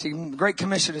 see, the Great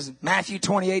Commission is Matthew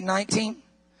 28:19.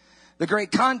 The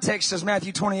great context is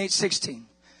Matthew 28:16.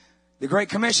 The Great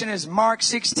Commission is Mark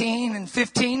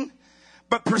 16:15.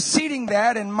 But preceding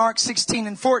that in Mark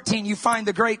 16:14, you find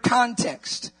the great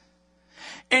context.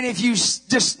 And if you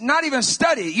just not even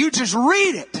study it, you just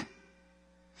read it,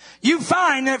 you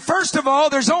find that first of all,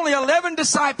 there's only 11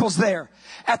 disciples there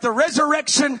at the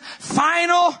resurrection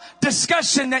final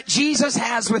discussion that Jesus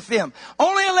has with them.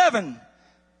 Only 11.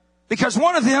 Because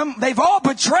one of them, they've all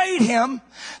betrayed him.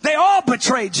 They all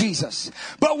betrayed Jesus.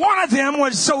 But one of them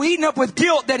was so eaten up with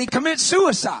guilt that he commits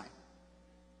suicide.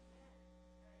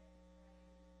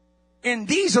 And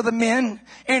these are the men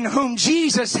in whom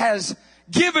Jesus has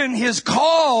given his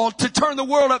call to turn the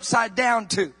world upside down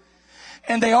to.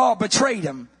 And they all betrayed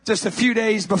him just a few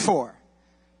days before.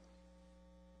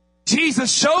 Jesus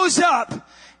shows up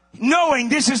knowing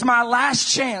this is my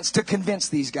last chance to convince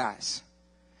these guys.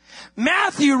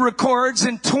 Matthew records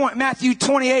in Matthew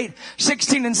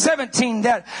 28:16-17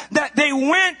 that they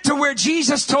went to where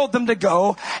Jesus told them to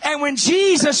go. And when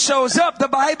Jesus shows up, the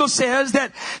Bible says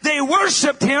that they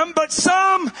worshiped him, but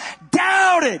some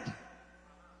doubted.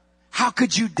 How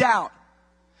could you doubt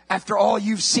after all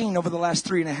you've seen over the last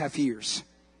 3.5 years?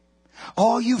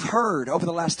 All you've heard over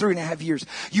the last 3.5 years.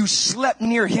 You slept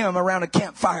near him around a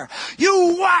campfire.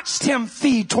 You watched him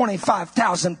feed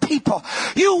 25,000 people.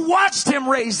 You watched him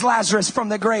raise Lazarus from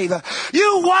the grave.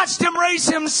 You watched him raise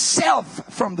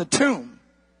himself from the tomb.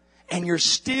 And you're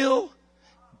still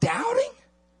doubting?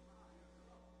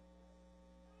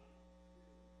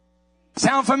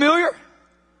 Sound familiar?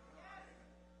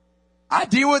 I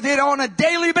deal with it on a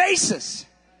daily basis.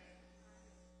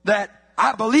 That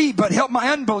I believe, but help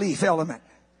my unbelief element.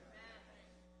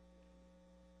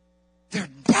 They're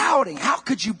doubting. How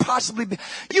could you possibly be?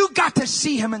 You got to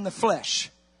see him in the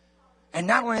flesh. And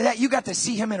not only that, you got to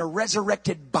see him in a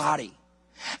resurrected body.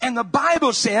 And the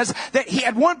Bible says that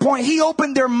at one point he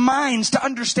opened their minds to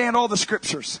understand all the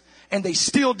scriptures. And they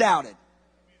still doubted.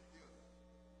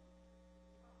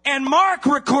 And Mark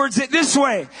records it this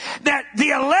way, that the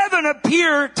 11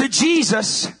 appear to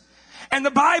Jesus. And the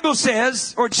Bible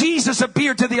says, or Jesus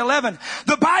appeared to the 11.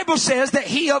 The Bible says that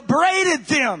he upbraided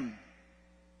them.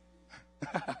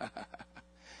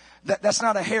 That's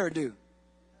not a hairdo.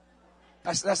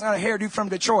 That's not a hairdo from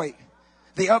Detroit.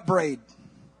 The upbraid.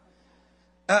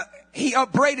 He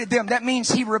upbraided them. That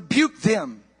means he rebuked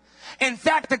them. In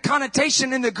fact, the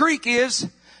connotation in the Greek is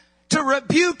to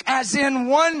rebuke, as in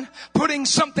one putting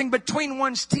something between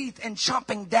one's teeth and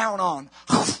chomping down on.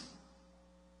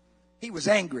 He was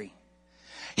angry.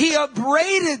 He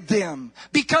upbraided them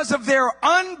because of their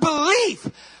unbelief.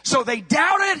 So they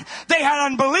doubted, they had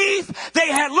unbelief, they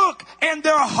had and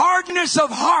their hardness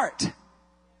of heart.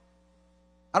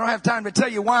 I don't have time to tell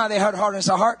you why they had hardness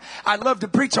of heart. I'd love to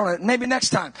preach on it, maybe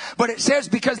next time. But it says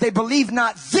because they believed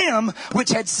not them which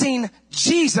had seen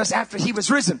Jesus after he was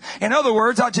risen. In other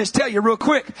words, I'll just tell you real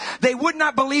quick. They would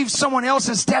not believe someone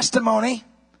else's testimony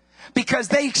because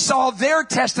they saw their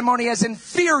testimony as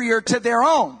inferior to their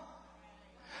own.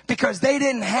 Because they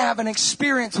didn't have an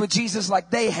experience with Jesus like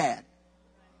they had.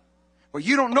 Well,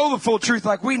 you don't know the full truth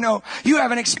like we know. You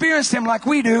haven't experienced him like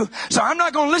we do. So I'm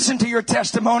not going to listen to your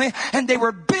testimony. And they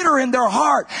were bitter in their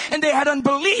heart. And they had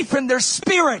unbelief in their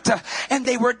spirit. And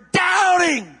they were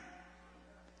doubting.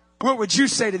 What would you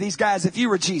say to these guys if you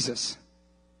were Jesus?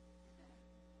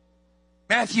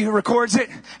 Matthew records it.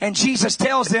 And Jesus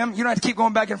tells them, you don't have to keep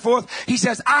going back and forth. He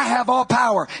says, I have all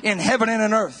power in heaven and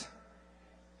in earth.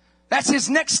 That's his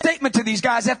next statement to these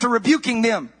guys after rebuking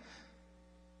them.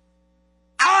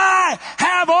 I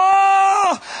have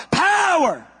all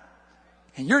power.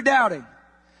 And you're doubting.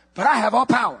 But I have all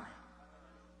power.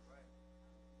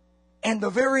 And the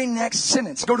very next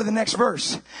sentence, go to the next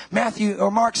verse. Matthew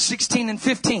or Mark 16 and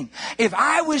 15. If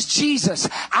I was Jesus,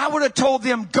 I would have told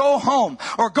them, go home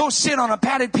or go sit on a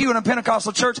padded pew in a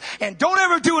Pentecostal church and don't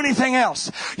ever do anything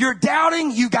else. You're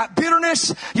doubting. You got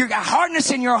bitterness. You got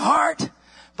hardness in your heart.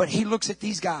 But he looks at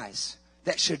these guys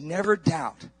that should never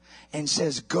doubt and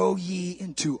says, go ye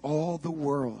into all the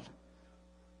world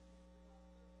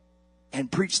and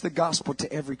preach the gospel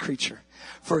to every creature.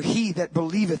 For he that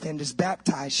believeth and is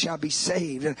baptized shall be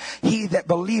saved, and he that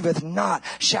believeth not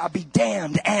shall be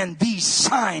damned. And these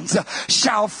signs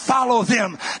shall follow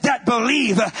them that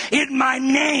believe. In my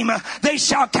name they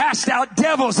shall cast out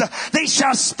devils. They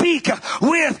shall speak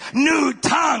with new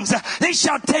tongues. They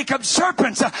shall take up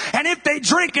serpents. And if they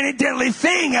drink any deadly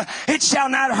thing, it shall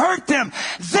not hurt them.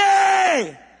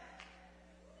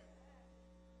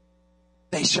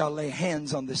 They shall lay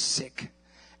hands on the sick,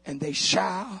 and they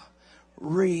shall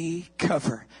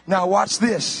recover. Now watch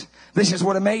this. This is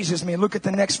what amazes me. Look at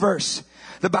the next verse.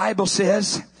 The Bible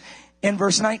says in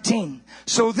verse 19,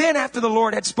 so then after the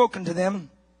Lord had spoken to them,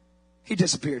 he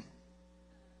disappeared.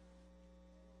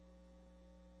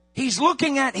 He's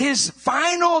looking at his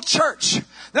final church,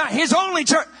 not his only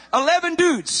church, 11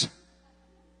 dudes.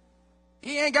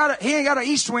 He ain't got an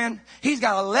east wind. He's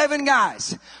got 11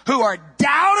 guys who are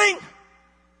doubting,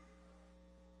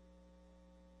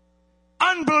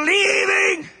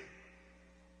 unbelieving.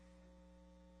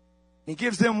 He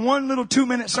gives them one little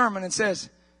 2-minute sermon and says,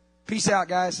 peace out,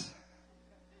 guys.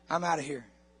 I'm out of here.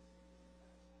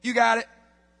 You got it.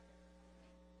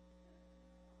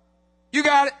 You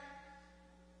got it.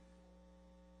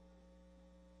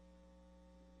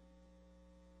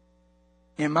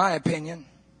 In my opinion,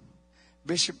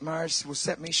 Bishop Myers will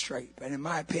set me straight, but in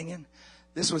my opinion,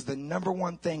 this was the number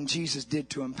one thing Jesus did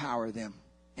to empower them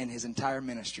in his entire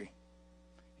ministry.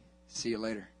 See you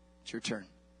later. It's your turn.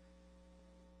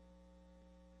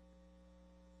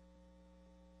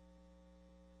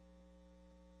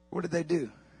 What did they do?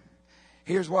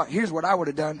 Here's what I would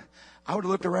have done. I would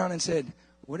have looked around and said,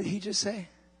 what did he just say?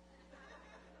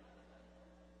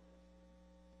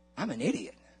 I'm an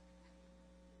idiot.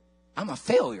 I'm a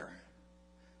failure.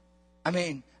 I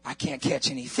mean, I can't catch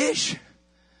any fish.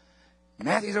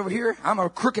 Matthew's over here. I'm a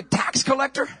crooked tax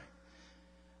collector.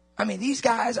 I mean, these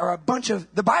guys are a bunch of,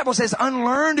 the Bible says,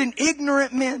 unlearned and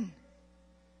ignorant men.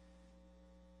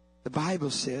 The Bible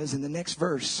says in the next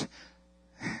verse,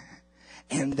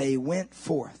 and they went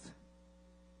forth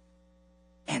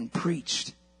and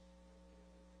preached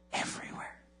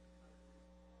everywhere.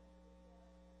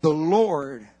 The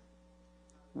Lord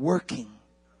working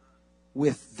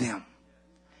with them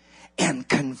and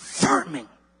confirming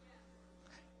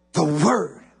the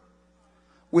word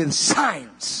with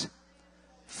signs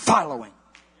following.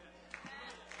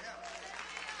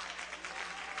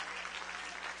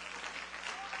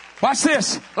 Watch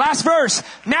this. Last verse.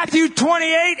 Matthew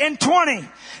 28:20.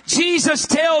 Jesus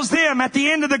tells them at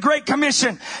the end of the Great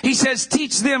Commission, He says,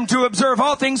 teach them to observe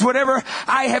all things, whatever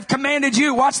I have commanded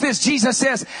you. Watch this. Jesus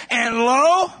says, and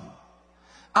lo,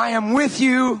 I am with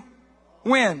you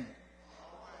when?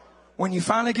 When you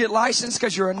finally get licensed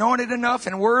because you're anointed enough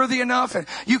and worthy enough and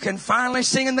you can finally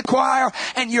sing in the choir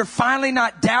and you're finally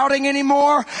not doubting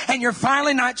anymore and you're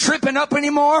finally not tripping up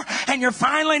anymore and you're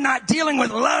finally not dealing with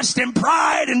lust and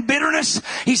pride and bitterness.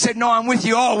 He said, no, I'm with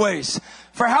you always.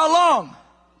 For how long?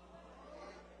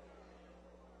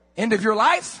 End of your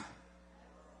life?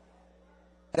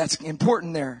 That's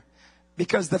important there.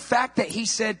 Because the fact that He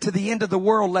said to the end of the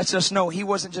world lets us know He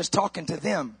wasn't just talking to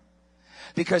them.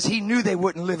 Because He knew they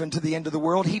wouldn't live into the end of the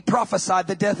world. He prophesied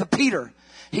the death of Peter.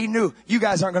 He knew you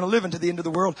guys aren't going to live into the end of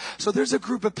the world. So there's a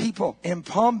group of people in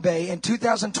Palm Bay in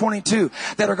 2022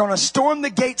 that are going to storm the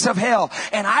gates of hell.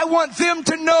 And I want them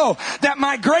to know that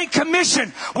my Great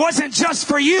Commission wasn't just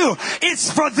for you.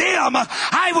 It's for them.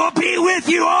 I will be with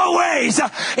you always,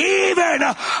 even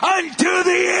unto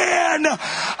the end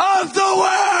of the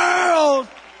world.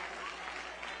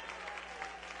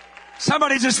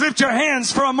 Somebody just lift your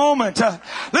hands for a moment.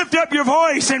 Lift up your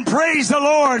voice and praise the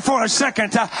Lord for a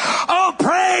second. Oh,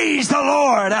 praise the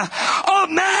Lord. Oh,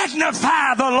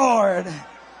 magnify the Lord.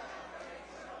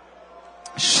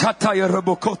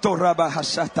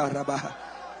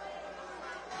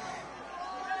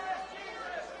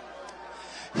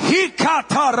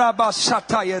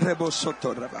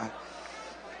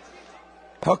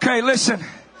 Okay, listen.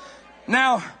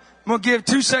 Now, I'm going to give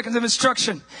 2 seconds of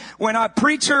instruction. When our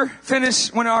preachers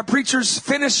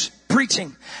finish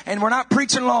preaching, and we're not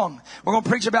preaching long, we're going to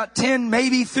preach about 10,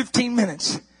 maybe 15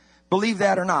 minutes. Believe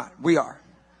that or not, we are.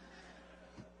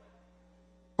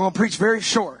 We're going to preach very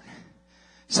short.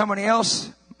 Somebody else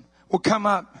will come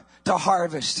up to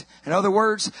harvest. In other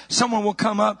words, someone will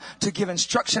come up to give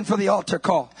instruction for the altar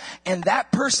call. And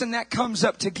that person that comes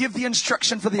up to give the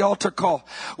instruction for the altar call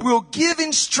will give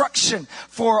instruction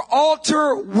for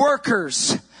altar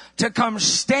workers to come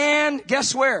stand,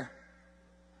 guess where?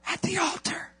 At the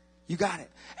altar. You got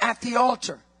it. At the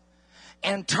altar.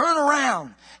 And turn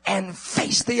around and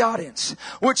face the audience.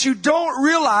 What you don't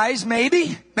realize,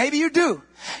 maybe you do,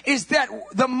 is that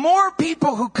the more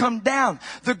people who come down,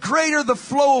 the greater the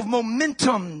flow of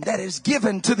momentum that is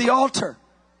given to the altar.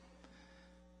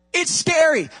 It's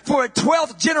scary for a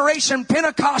 12th generation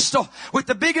Pentecostal with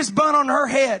the biggest bun on her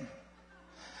head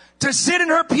to sit in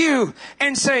her pew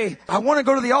and say, I want to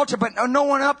go to the altar, but there's no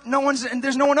one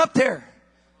up there.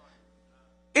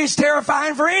 It's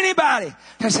terrifying for anybody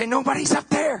to say, nobody's up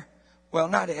there. Well,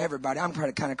 not everybody. I'm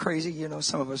kind of crazy. You know,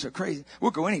 some of us are crazy.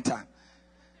 We'll go anytime.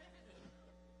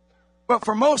 But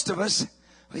for most of us,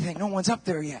 we think no one's up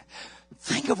there yet.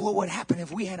 Think of what would happen if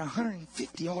we had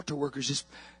 150 altar workers just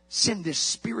send this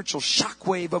spiritual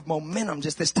shockwave of momentum,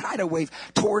 just this tidal wave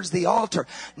towards the altar.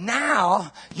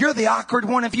 Now, you're the awkward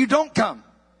one if you don't come.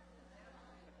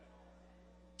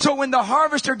 So when the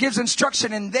harvester gives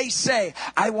instruction and they say,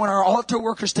 I want our altar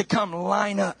workers to come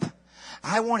line up.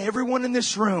 I want everyone in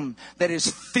this room that is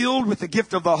filled with the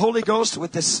gift of the Holy Ghost,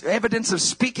 with this evidence of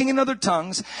speaking in other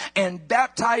tongues, and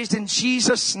baptized in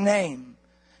Jesus' name.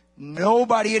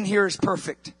 Nobody in here is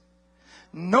perfect.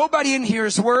 Nobody in here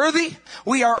is worthy.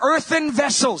 We are earthen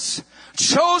vessels,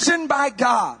 chosen by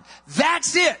God.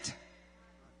 That's it.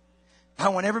 I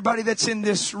want everybody that's in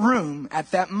this room at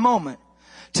that moment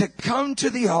to come to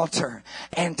the altar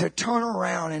and to turn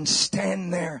around and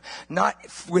stand there, not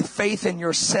with faith in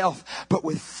yourself, but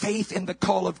with faith in the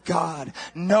call of God,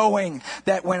 knowing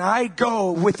that when I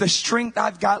go with the strength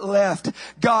I've got left,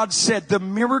 God said the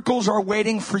miracles are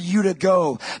waiting for you to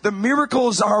go. The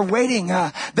miracles are waiting.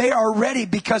 They are ready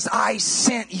because I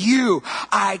sent you.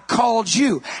 I called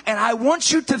you. And I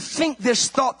want you to think this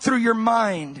thought through your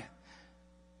mind.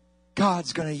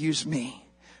 God's going to use me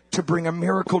to bring a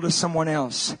miracle to someone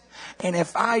else. And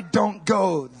if I don't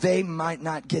go, they might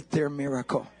not get their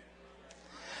miracle.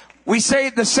 We say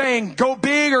the saying, go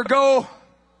big or go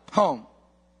home.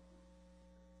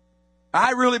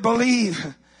 I really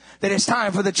believe that it's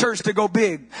time for the church to go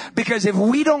big. Because if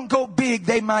we don't go big,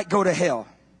 they might go to hell.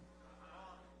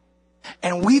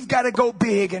 And we've got to go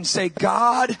big and say,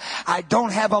 God, I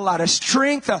don't have a lot of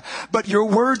strength, but your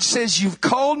word says you've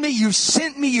called me, you've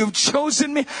sent me, you've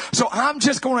chosen me. So I'm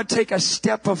just going to take a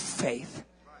step of faith.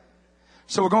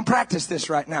 So we're going to practice this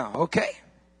right now, okay?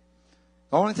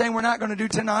 The only thing we're not going to do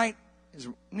tonight is,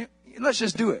 let's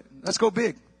just do it. Let's go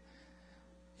big.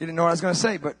 You didn't know what I was going to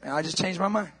say, but I just changed my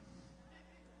mind.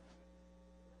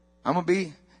 I'm going to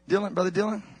be Dylan. Brother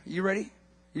Dylan, you ready?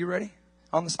 You ready?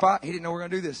 On the spot? He didn't know we were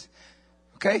going to do this.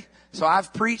 Okay? So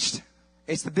I've preached.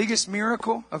 It's the biggest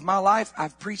miracle of my life.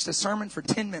 I've preached a sermon for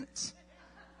 10 minutes.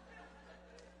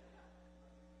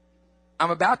 I'm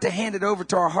about to hand it over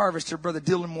to our harvester, Brother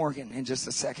Dylan Morgan, in just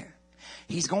a second.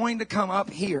 He's going to come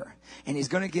up here and he's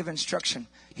going to give instruction.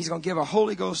 He's going to give a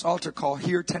Holy Ghost altar call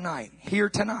here tonight. Here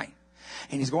tonight.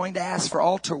 And he's going to ask for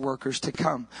altar workers to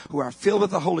come who are filled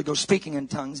with the Holy Ghost, speaking in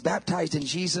tongues, baptized in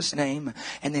Jesus' name.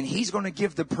 And then he's going to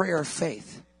give the prayer of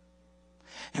faith.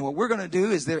 And what we're going to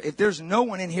do is, if there's no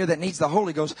one in here that needs the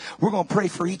Holy Ghost, we're going to pray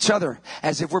for each other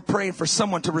as if we're praying for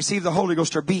someone to receive the Holy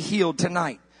Ghost or be healed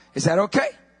tonight. Is that okay?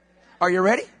 Are you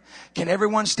ready? Can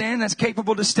everyone stand that's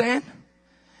capable to stand?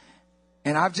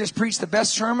 And I've just preached the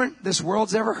best sermon this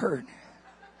world's ever heard.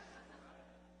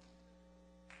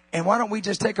 And why don't we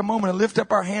just take a moment and lift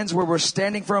up our hands where we're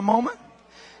standing for a moment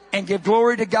and give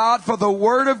glory to God for the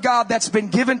word of God that's been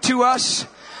given to us.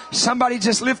 Somebody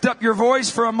just lift up your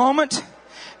voice for a moment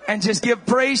and just give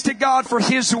praise to God for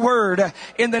his word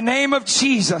in the name of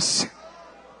Jesus.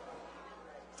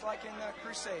 It's like in the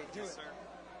crusade. Do it.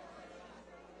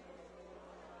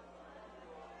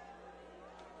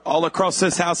 All across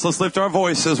this house, let's lift our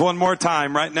voices one more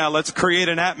time right now. Let's create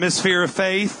an atmosphere of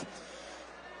faith.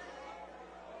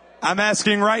 I'm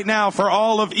asking right now for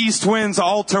all of East Wind's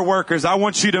altar workers. I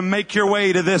want you to make your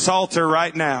way to this altar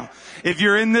right now. If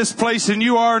you're in this place and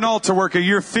you are an altar worker,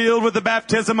 you're filled with the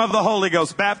baptism of the Holy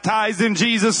Ghost, baptized in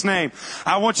Jesus' name.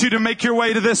 I want you to make your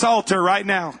way to this altar right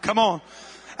now. Come on.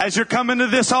 As you're coming to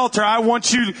this altar, I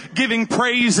want you giving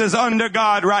praises unto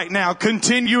God right now,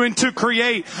 continuing to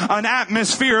create an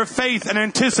atmosphere of faith and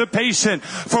anticipation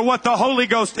for what the Holy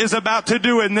Ghost is about to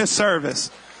do in this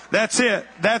service. That's it.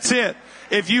 That's it.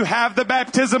 If you have the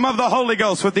baptism of the Holy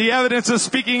Ghost with the evidence of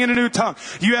speaking in a new tongue,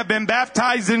 you have been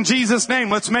baptized in Jesus' name.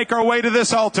 Let's make our way to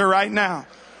this altar right now.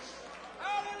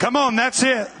 Come on, that's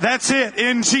it. That's it.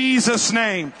 In Jesus'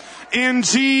 name. In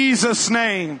Jesus'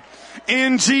 name.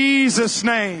 In Jesus'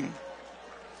 name.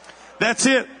 That's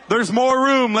it. There's more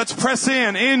room. Let's press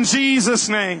in Jesus'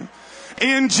 name.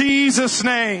 In Jesus'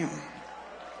 name.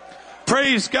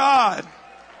 Praise God.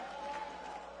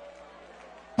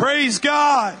 Praise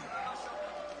God.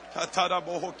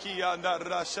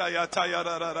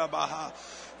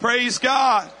 Praise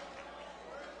God.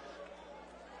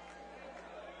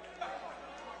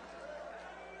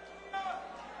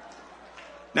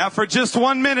 Now for just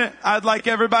 1 minute, I'd like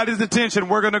everybody's attention.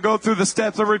 We're going to go through the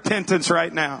steps of repentance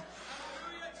right now.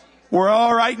 We're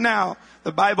all right now.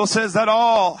 The Bible says that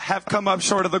all have come up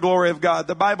short of the glory of God.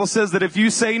 The Bible says that if you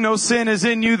say no sin is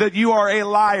in you, that you are a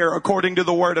liar according to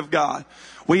the Word of God.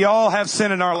 We all have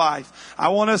sin in our life. I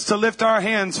want us to lift our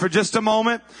hands for just a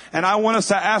moment, and I want us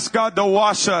to ask God to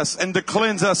wash us and to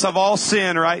cleanse us of all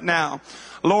sin right now.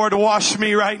 Lord, wash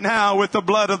me right now with the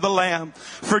blood of the Lamb.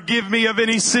 Forgive me of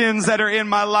any sins that are in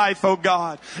my life, oh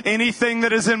God. Anything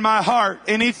that is in my heart,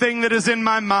 anything that is in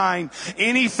my mind,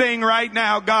 anything right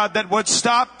now, God, that would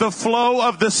stop the flow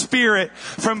of the Spirit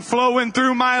from flowing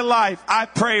through my life. I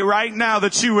pray right now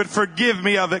that you would forgive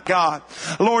me of it, God.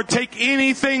 Lord, take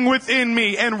anything within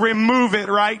me and remove it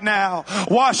right now.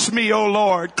 Wash me, oh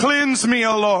Lord. Cleanse me,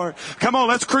 oh Lord. Come on,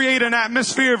 let's create an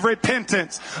atmosphere of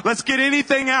repentance. Let's get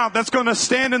anything out that's going to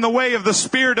stand in the way of the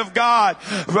Spirit of God,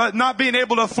 but not being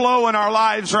able to flow in our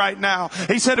lives right now.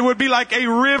 He said it would be like a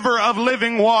river of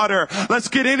living water. Let's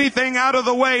get anything out of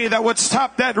the way that would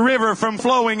stop that river from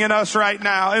flowing in us right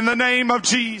now. In the name of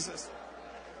Jesus.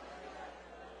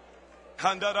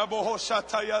 Wash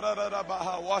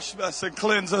us and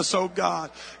cleanse us, oh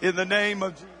God. In the name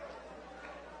of Jesus.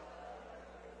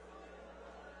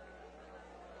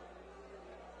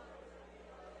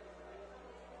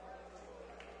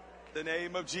 In the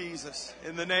name of Jesus.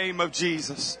 In the name of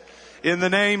Jesus. In the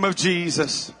name of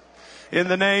Jesus. In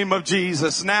the name of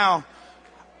Jesus. Now,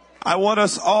 I want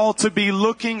us all to be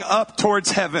looking up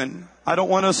towards heaven. I don't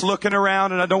want us looking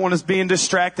around and I don't want us being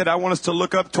distracted. I want us to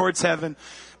look up towards heaven.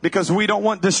 because we don't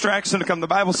want distraction to come. The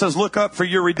Bible says, look up, for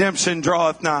your redemption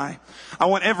draweth nigh. I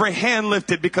want every hand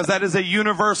lifted, because that is a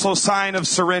universal sign of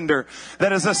surrender.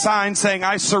 That is a sign saying,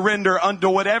 I surrender unto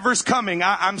whatever's coming.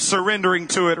 I'm surrendering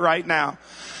to it right now.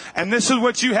 And this is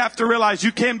what you have to realize.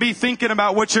 You can't be thinking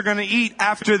about what you're going to eat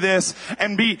after this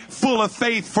and be full of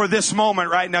faith for this moment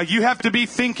right now. You have to be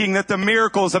thinking that the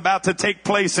miracle is about to take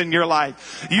place in your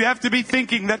life. You have to be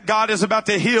thinking that God is about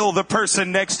to heal the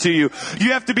person next to you.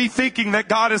 You have to be thinking that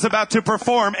God is about to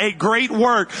perform a great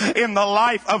work in the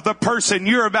life of the person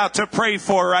you're about to pray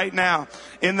for right now.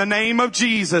 In the name of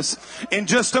Jesus. In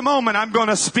just a moment, I'm going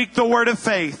to speak the word of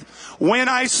faith. When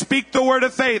I speak the word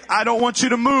of faith, I don't want you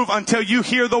to move until you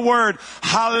hear the word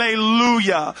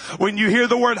hallelujah. When you hear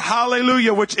the word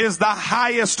hallelujah, which is the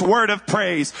highest word of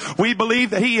praise, we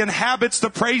believe that he inhabits the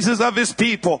praises of his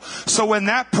people. So when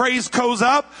that praise goes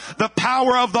up, the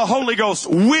power of the Holy Ghost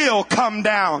will come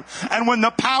down. And when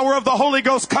the power of the Holy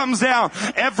Ghost comes down,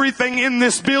 everything in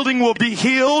this building will be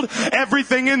healed.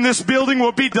 Everything in this building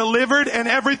will be delivered. And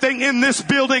everything in this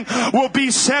building will be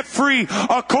set free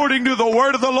according to the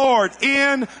word of the Lord.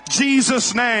 In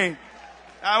Jesus' name.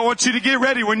 I want you to get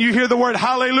ready. When you hear the word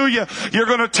hallelujah, you're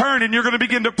going to turn and you're going to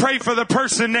begin to pray for the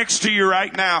person next to you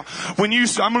right now. I'm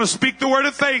going to speak the word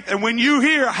of faith. And when you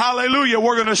hear hallelujah,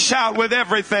 we're going to shout with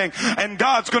everything. And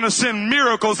God's going to send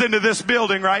miracles into this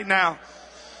building right now.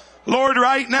 Lord,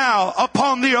 right now,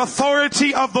 upon the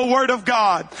authority of the Word of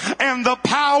God and the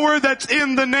power that's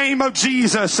in the name of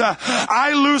Jesus,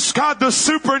 I loose, God, the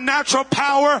supernatural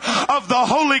power of the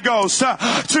Holy Ghost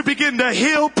to begin to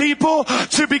heal people,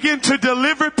 to begin to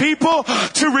deliver people,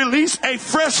 to release a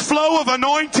fresh flow of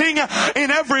anointing in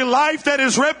every life that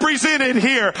is represented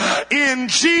here. In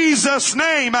Jesus'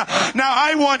 name. Now,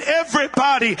 I want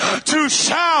everybody to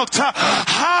shout,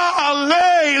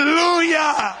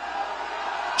 hallelujah!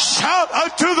 Shout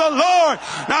unto the Lord.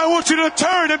 Now I want you to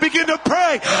turn and begin to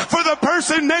pray for the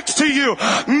person next to you.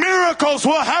 Miracles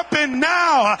will happen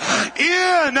now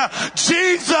in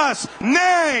Jesus'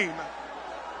 name.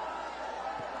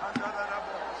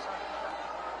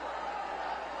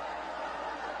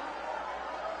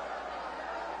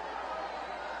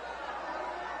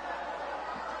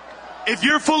 If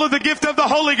you're full of the gift of the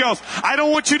Holy Ghost, I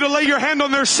don't want you to lay your hand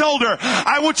on their shoulder.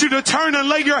 I want you to turn and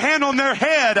lay your hand on their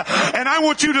head. And I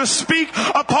want you to speak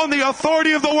upon the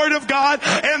authority of the Word of God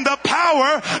and the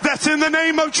power that's in the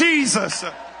name of Jesus.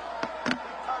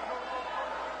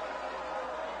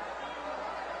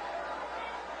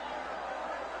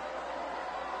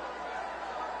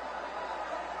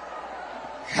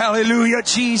 Hallelujah,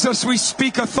 Jesus. We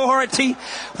speak authority.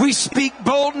 We speak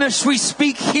boldness. We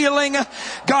speak healing.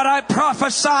 God, I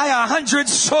prophesy 100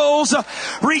 souls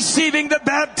receiving the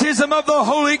baptism of the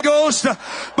Holy Ghost.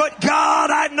 But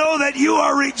God, I know that you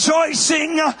are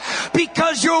rejoicing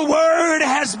because your word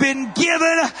has been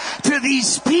given to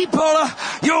these people.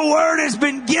 Your word has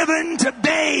been given to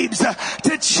babes,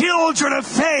 to children of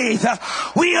faith.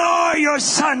 We are your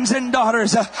sons and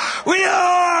daughters. We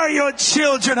are your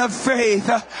children of faith.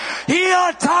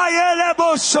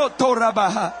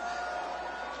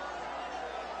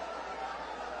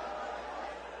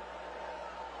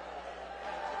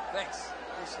 Thanks.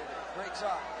 Appreciate it. Great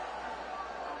job.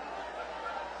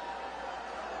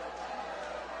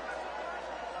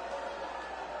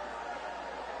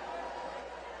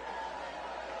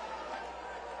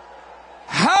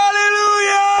 Hallelujah,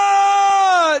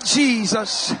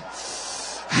 Jesus.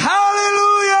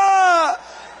 Hallelujah.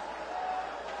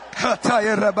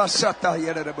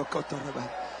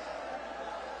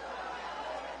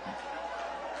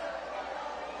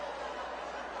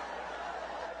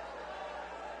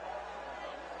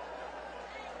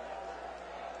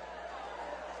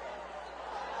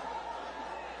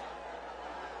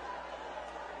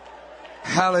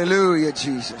 Hallelujah,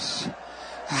 Jesus.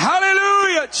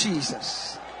 Hallelujah,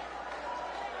 Jesus.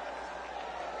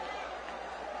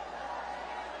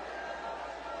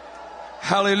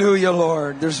 Hallelujah,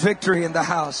 Lord. There's victory in the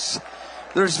house.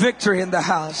 There's victory in the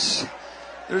house.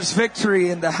 There's victory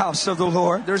in the house of the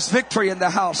Lord. There's victory in the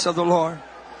house of the Lord.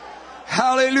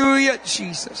 Hallelujah,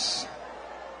 Jesus.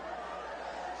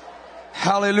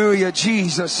 Hallelujah,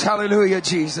 Jesus. Hallelujah,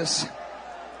 Jesus.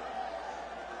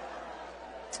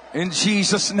 In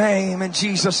Jesus' name, in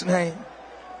Jesus' name.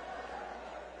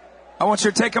 I want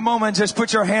you to take a moment, just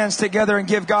put your hands together and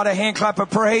give God a hand clap of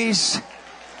praise.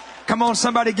 Come on,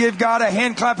 somebody give God a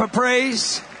hand clap of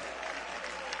praise.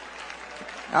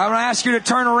 I'm going to ask you to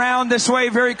turn around this way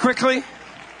very quickly.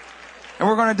 And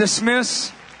we're going to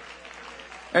dismiss.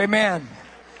 Amen.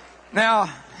 Now,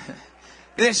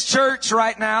 this church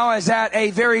right now is at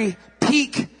a very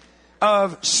peak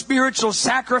of spiritual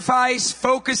sacrifice,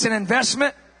 focus, and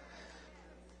investment.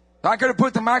 I could have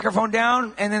put the microphone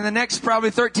down, and in the next probably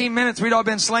 13 minutes, we'd all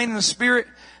been slain in the Spirit.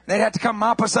 They'd have to come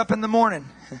mop us up in the morning.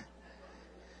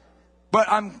 But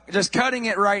I'm just cutting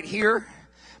it right here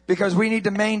because we need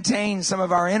to maintain some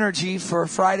of our energy for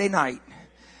Friday night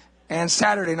and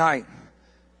Saturday night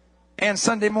and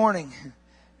Sunday morning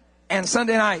and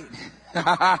Sunday night.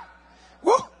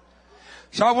 Woo!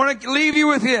 So I want to leave you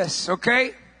with this,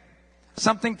 okay?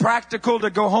 Something practical to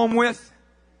go home with.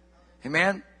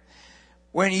 Amen.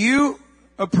 When you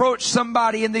approach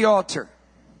somebody in the altar,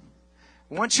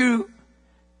 I want you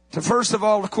to, first of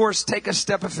all, of course, take a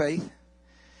step of faith.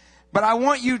 But I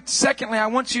want you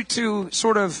to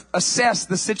sort of assess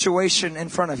the situation in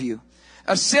front of you.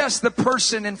 Assess the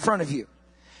person in front of you.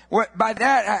 What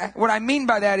I mean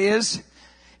by that is,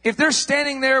 if they're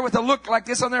standing there with a look like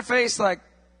this on their face, like,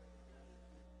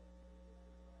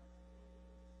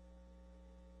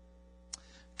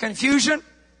 confusion,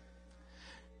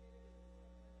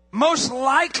 most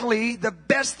likely the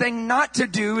best thing not to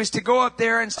do is to go up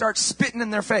there and start spitting in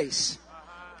their face.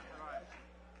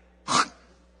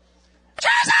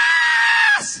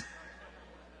 Jesus!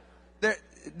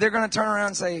 They're going to turn around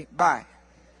and say, bye.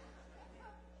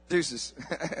 Deuces.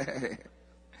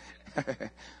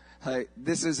 Like,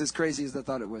 this is as crazy as I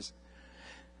thought it was.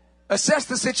 Assess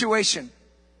the situation.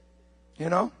 You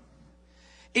know?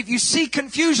 If you see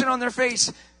confusion on their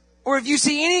face, or if you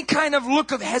see any kind of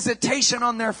look of hesitation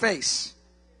on their face,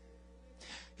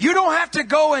 you don't have to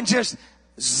go and just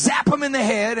zap them in the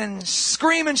head and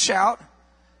scream and shout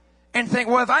and think,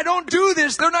 well, if I don't do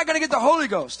this, they're not going to get the Holy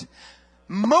Ghost.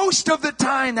 Most of the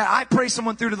time that I pray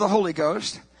someone through to the Holy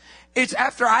Ghost, it's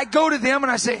after I go to them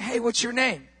and I say, hey, what's your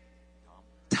name?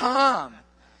 Tom.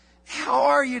 How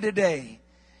are you today?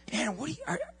 Man,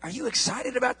 are you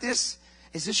excited about this?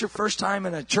 Is this your first time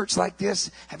in a church like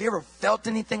this? Have you ever felt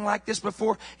anything like this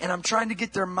before? And I'm trying to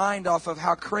get their mind off of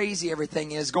how crazy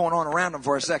everything is going on around them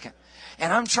for a second.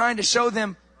 And I'm trying to show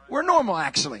them we're normal,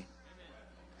 actually.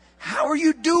 How are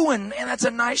you doing? Man, that's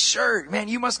a nice shirt. Man,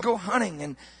 you must go hunting.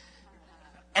 And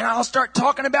I'll start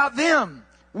talking about them.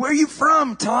 Where are you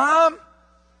from, Tom?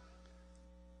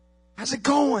 How's it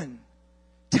going?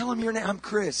 Tell them your name. I'm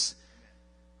Chris.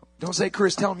 Don't say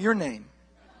Chris. Tell them your name.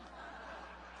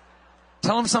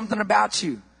 Tell them something about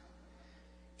you.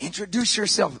 Introduce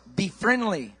yourself. Be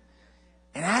friendly.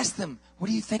 And ask them, what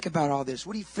do you think about all this?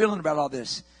 What are you feeling about all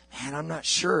this? Man, I'm not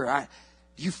sure.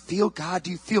 Do you feel God?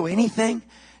 Do you feel anything?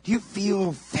 Do you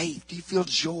feel faith? Do you feel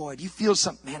joy? Do you feel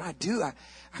something? Man, I do.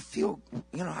 I feel,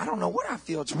 I don't know what I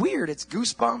feel. It's weird. It's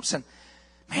goosebumps. And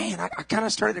man, I kind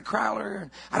of started to cry earlier.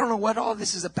 And I don't know what all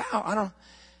this is about.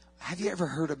 Have you ever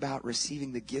heard about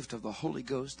receiving the gift of the Holy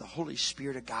Ghost, the Holy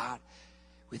Spirit of God?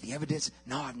 With the evidence?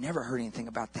 No, I've never heard anything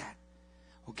about that.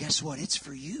 Well, guess what? It's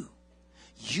for you.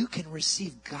 You can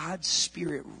receive God's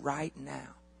Spirit right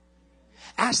now.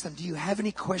 Ask them, do you have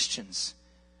any questions?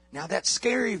 Now, that's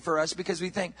scary for us because we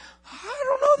think, I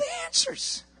don't know the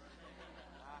answers.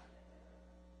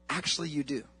 Actually, you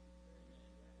do.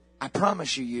 I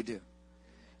promise you do.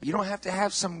 You don't have to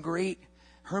have some great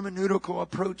hermeneutical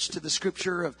approach to the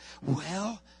Scripture of,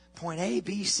 well, point A,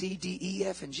 B, C, D, E,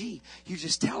 F, and G. You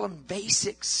just tell them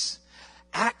basics.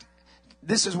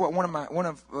 This is what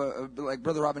like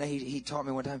Brother Robin, he taught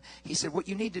me one time. He said, what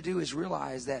you need to do is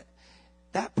realize that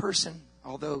person,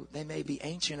 although they may be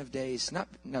ancient of days, not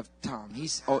Tom,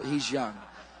 he's young.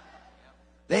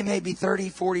 They may be 30,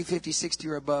 40, 50, 60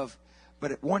 or above,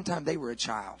 but at one time they were a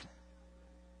child.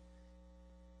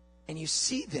 And you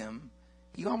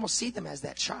almost see them as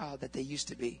that child that they used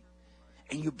to be.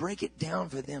 And you break it down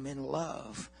for them in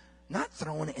love, not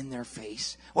throwing it in their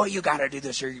face. Well, you got to do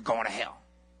this or you're going to hell.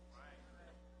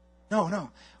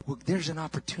 No. Well, there's an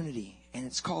opportunity, and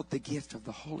it's called the gift of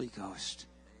the Holy Ghost.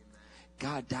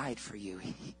 God died for you.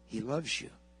 He loves you.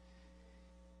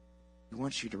 He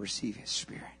wants you to receive His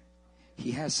Spirit.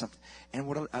 He has something. And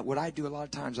what I do a lot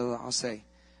of times, I'll say,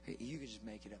 hey, you can just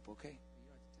make it up, okay?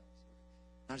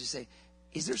 I'll just say,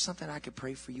 is there something I could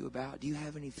pray for you about? Do you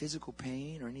have any physical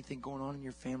pain or anything going on in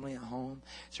your family at home?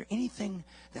 Is there anything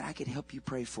that I could help you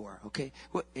pray for? Okay?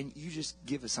 Well, and you just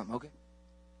give us something, okay?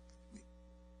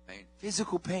 Pain.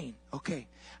 Physical pain. Okay.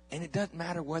 And it doesn't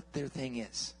matter what their thing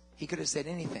is. He could have said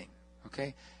anything.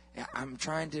 Okay? I'm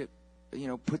trying to,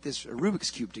 put this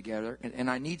Rubik's Cube together, and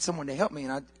I need someone to help me.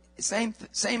 And same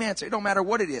answer. It don't matter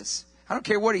what it is. I don't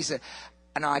care what he said.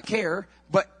 And I care,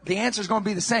 but the answer is going to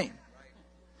be the same.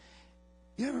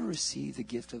 You ever receive the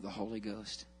gift of the Holy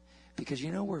Ghost? Because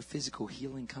you know where physical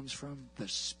healing comes from? The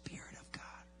Spirit of God.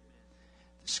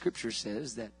 The Scripture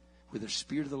says that where the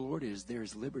Spirit of the Lord is, there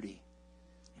is liberty.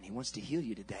 And He He wants to heal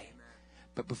you today.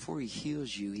 But before he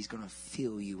heals you, he's going to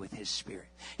fill you with his Spirit.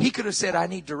 He could have said, I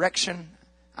need direction.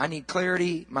 I need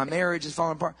clarity. My marriage is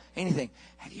falling apart. Anything.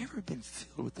 Have you ever been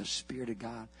filled with the Spirit of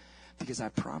God? Because I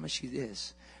promise you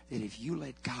this, that if you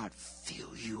let God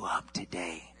fill you up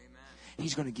today,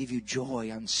 he's going to give you joy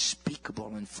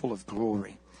unspeakable and full of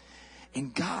glory.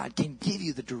 And God can give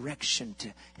you the direction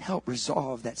to help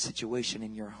resolve that situation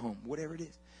in your home, whatever it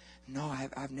is. No,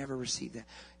 I've never received that.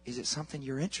 Is it something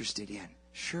you're interested in?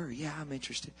 Sure, yeah, I'm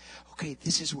interested. Okay,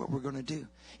 this is what we're going to do.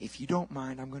 If you don't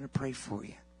mind, I'm going to pray for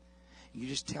you. You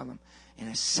just tell them in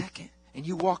a second, and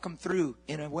you walk them through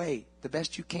in a way, the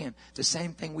best you can. The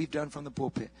same thing we've done from the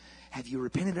pulpit. Have you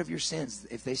repented of your sins?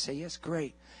 If they say yes,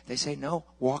 great. If they say no,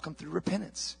 walk them through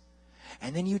repentance.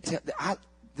 And then you tell,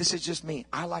 this is just me.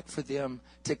 I like for them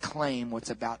to claim what's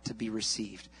about to be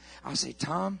received. I'll say,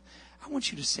 Tom, I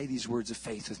want you to say these words of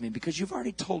faith with me because you've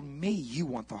already told me you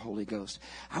want the Holy Ghost.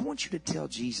 I want you to tell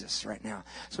Jesus right now.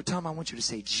 So, Tom, I want you to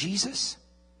say, Jesus,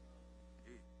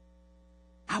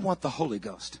 I want the Holy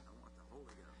Ghost.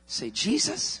 Say,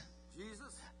 Jesus,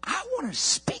 I want to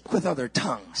speak with other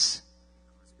tongues.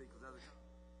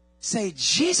 Say,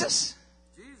 Jesus,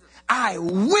 I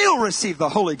will receive the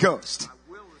Holy Ghost.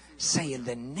 Say, in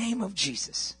the name of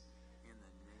Jesus.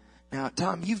 Now,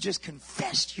 Tom, you've just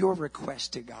confessed your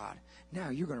request to God. Now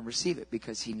you're going to receive it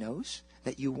because he knows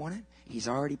that you want it. He's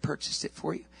already purchased it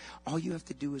for you. All you have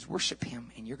to do is worship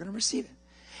him and you're going to receive it.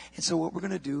 And so what we're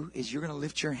going to do is you're going to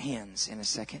lift your hands in a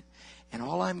second. And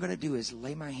all I'm going to do is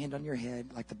lay my hand on your head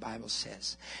like the Bible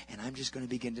says. And I'm just going to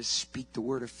begin to speak the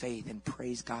word of faith and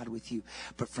praise God with you.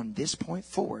 But from this point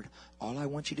forward, all I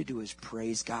want you to do is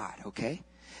praise God, okay?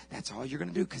 That's all you're going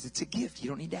to do because it's a gift. You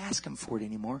don't need to ask him for it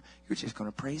anymore. You're just going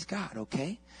to praise God,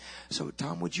 okay? So,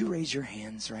 Tom, would you raise your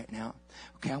hands right now?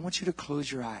 Okay, I want you to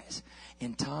close your eyes.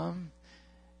 And, Tom,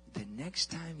 the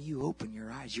next time you open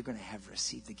your eyes, you're going to have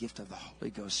received the gift of the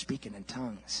Holy Ghost speaking in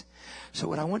tongues. So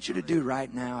what I want you to do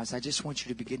right now is I just want you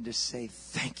to begin to say,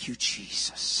 thank you,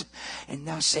 Jesus. And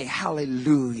now say,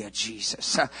 hallelujah,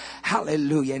 Jesus.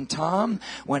 Hallelujah. And Tom,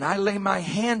 when I lay my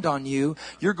hand on you,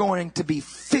 you're going to be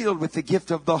filled with the gift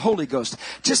of the Holy Ghost.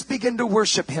 Just begin to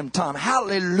worship him, Tom.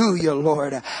 Hallelujah,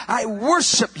 Lord. I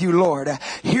worship you, Lord.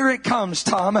 Here it comes,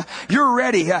 Tom. You're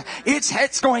ready.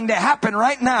 It's going to happen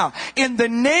right now. In the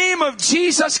name of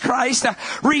Jesus Christ,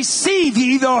 receive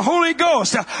ye the Holy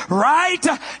Ghost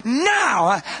right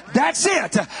now. That's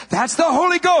it. That's the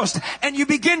Holy Ghost. And you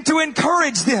begin to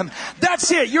encourage them.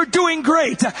 That's it. You're doing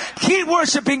great. Keep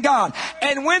worshiping God.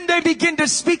 And when they begin to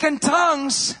speak in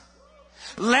tongues,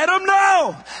 let them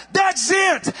know. That's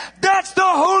it. That's the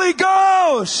Holy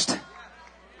Ghost.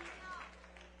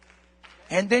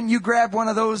 And then you grab one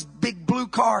of those big blue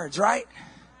cards, right?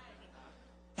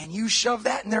 And you shove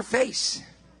that in their face.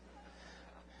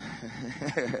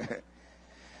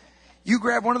 You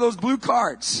grab one of those blue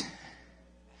cards.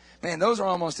 Man, those are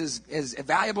almost as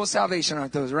valuable as salvation,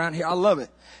 aren't those, around here? I love it.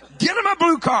 Get him a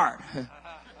blue card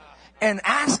and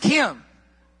ask him.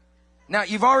 Now,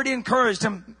 you've already encouraged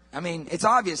him. I mean, it's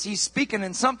obvious. He's speaking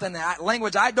in something, that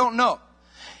language I don't know.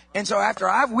 And so after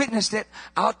I've witnessed it,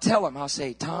 I'll tell him. I'll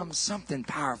say, Tom, something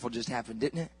powerful just happened,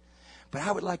 didn't it? But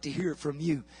I would like to hear it from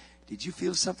you. Did you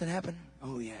feel something happen?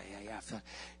 Oh, yeah. I felt.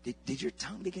 Did your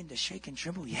tongue begin to shake and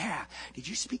tremble? Yeah. Did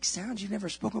you speak sounds you've never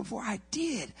spoken before? I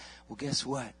did. Well, guess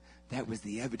what? That was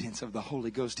the evidence of the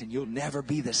Holy Ghost, and you'll never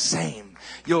be the same.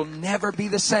 You'll never be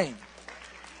the same.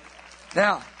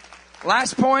 Now,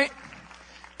 last point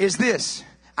is this.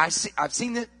 I've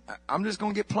seen it. I'm just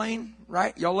going to get plain,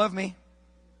 right? Y'all love me.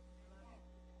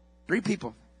 3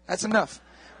 people. That's enough.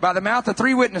 By the mouth of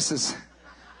 3 witnesses.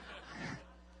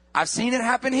 I've seen it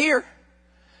happen here.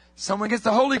 Someone gets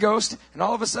the Holy Ghost, and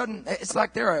all of a sudden, it's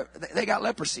like they got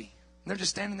leprosy. And they're just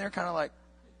standing there kind of like,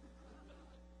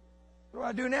 what do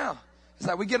I do now? It's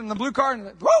like we get them the blue card, and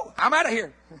like, whoa, I'm out of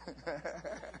here.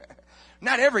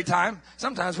 Not every time.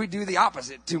 Sometimes we do the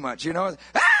opposite too much, you know.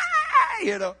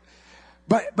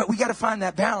 But we got to find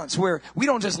that balance where we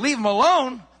don't just leave them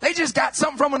alone. They just got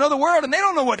something from another world, and they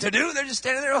don't know what to do. They're just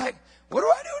standing there like, what do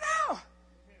I do now?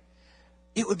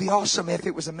 It would be awesome if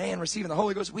it was a man receiving the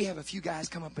Holy Ghost. We have a few guys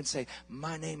come up and say,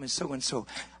 my name is so-and-so.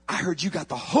 I heard you got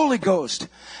the Holy Ghost.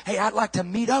 Hey, I'd like to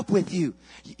meet up with you.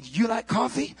 You like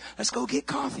coffee? Let's go get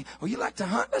coffee. Or you like to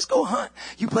hunt? Let's go hunt.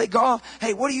 You play golf?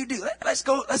 Hey, what do you do? Let's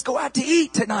go out to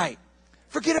eat tonight.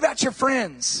 Forget about your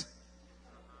friends.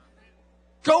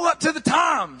 Go up to the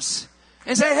Toms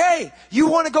and say, hey, you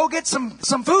want to go get some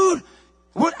food?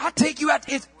 I'll take you out.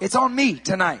 It's on me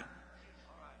tonight.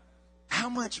 How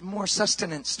much more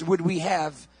sustenance would we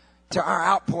have to our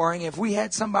outpouring if we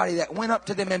had somebody that went up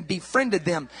to them and befriended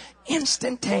them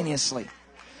instantaneously.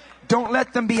 Don't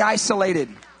let them be isolated,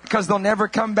 because they'll never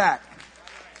come back.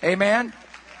 Amen.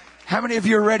 How many of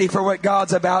you are ready for what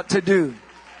God's about to do?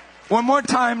 One more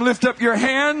time, lift up your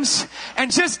hands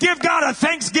and just give God a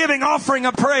thanksgiving offering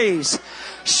of praise.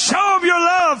 Show Him your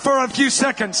love for a few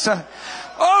seconds.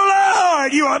 Oh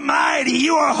Lord, you are mighty,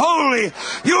 you are holy,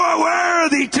 you are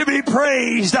worthy to be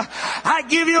praised. I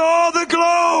give you all the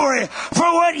glory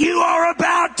for what you are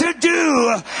about to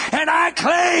do. And I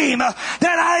claim that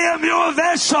I am your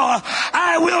vessel.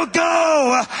 I will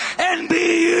go and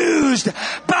be used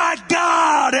by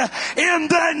God in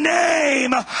the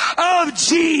name of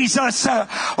Jesus.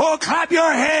 Oh, clap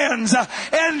your hands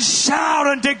and shout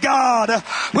unto God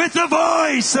with the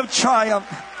voice of triumph.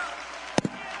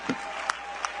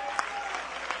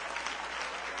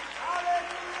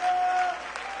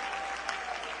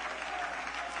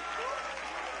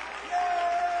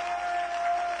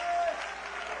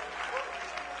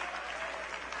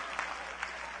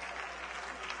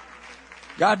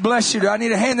 God bless you. Do I need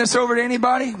to hand this over to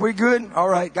anybody? We good? All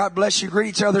right. God bless you. Greet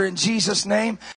each other in Jesus' name.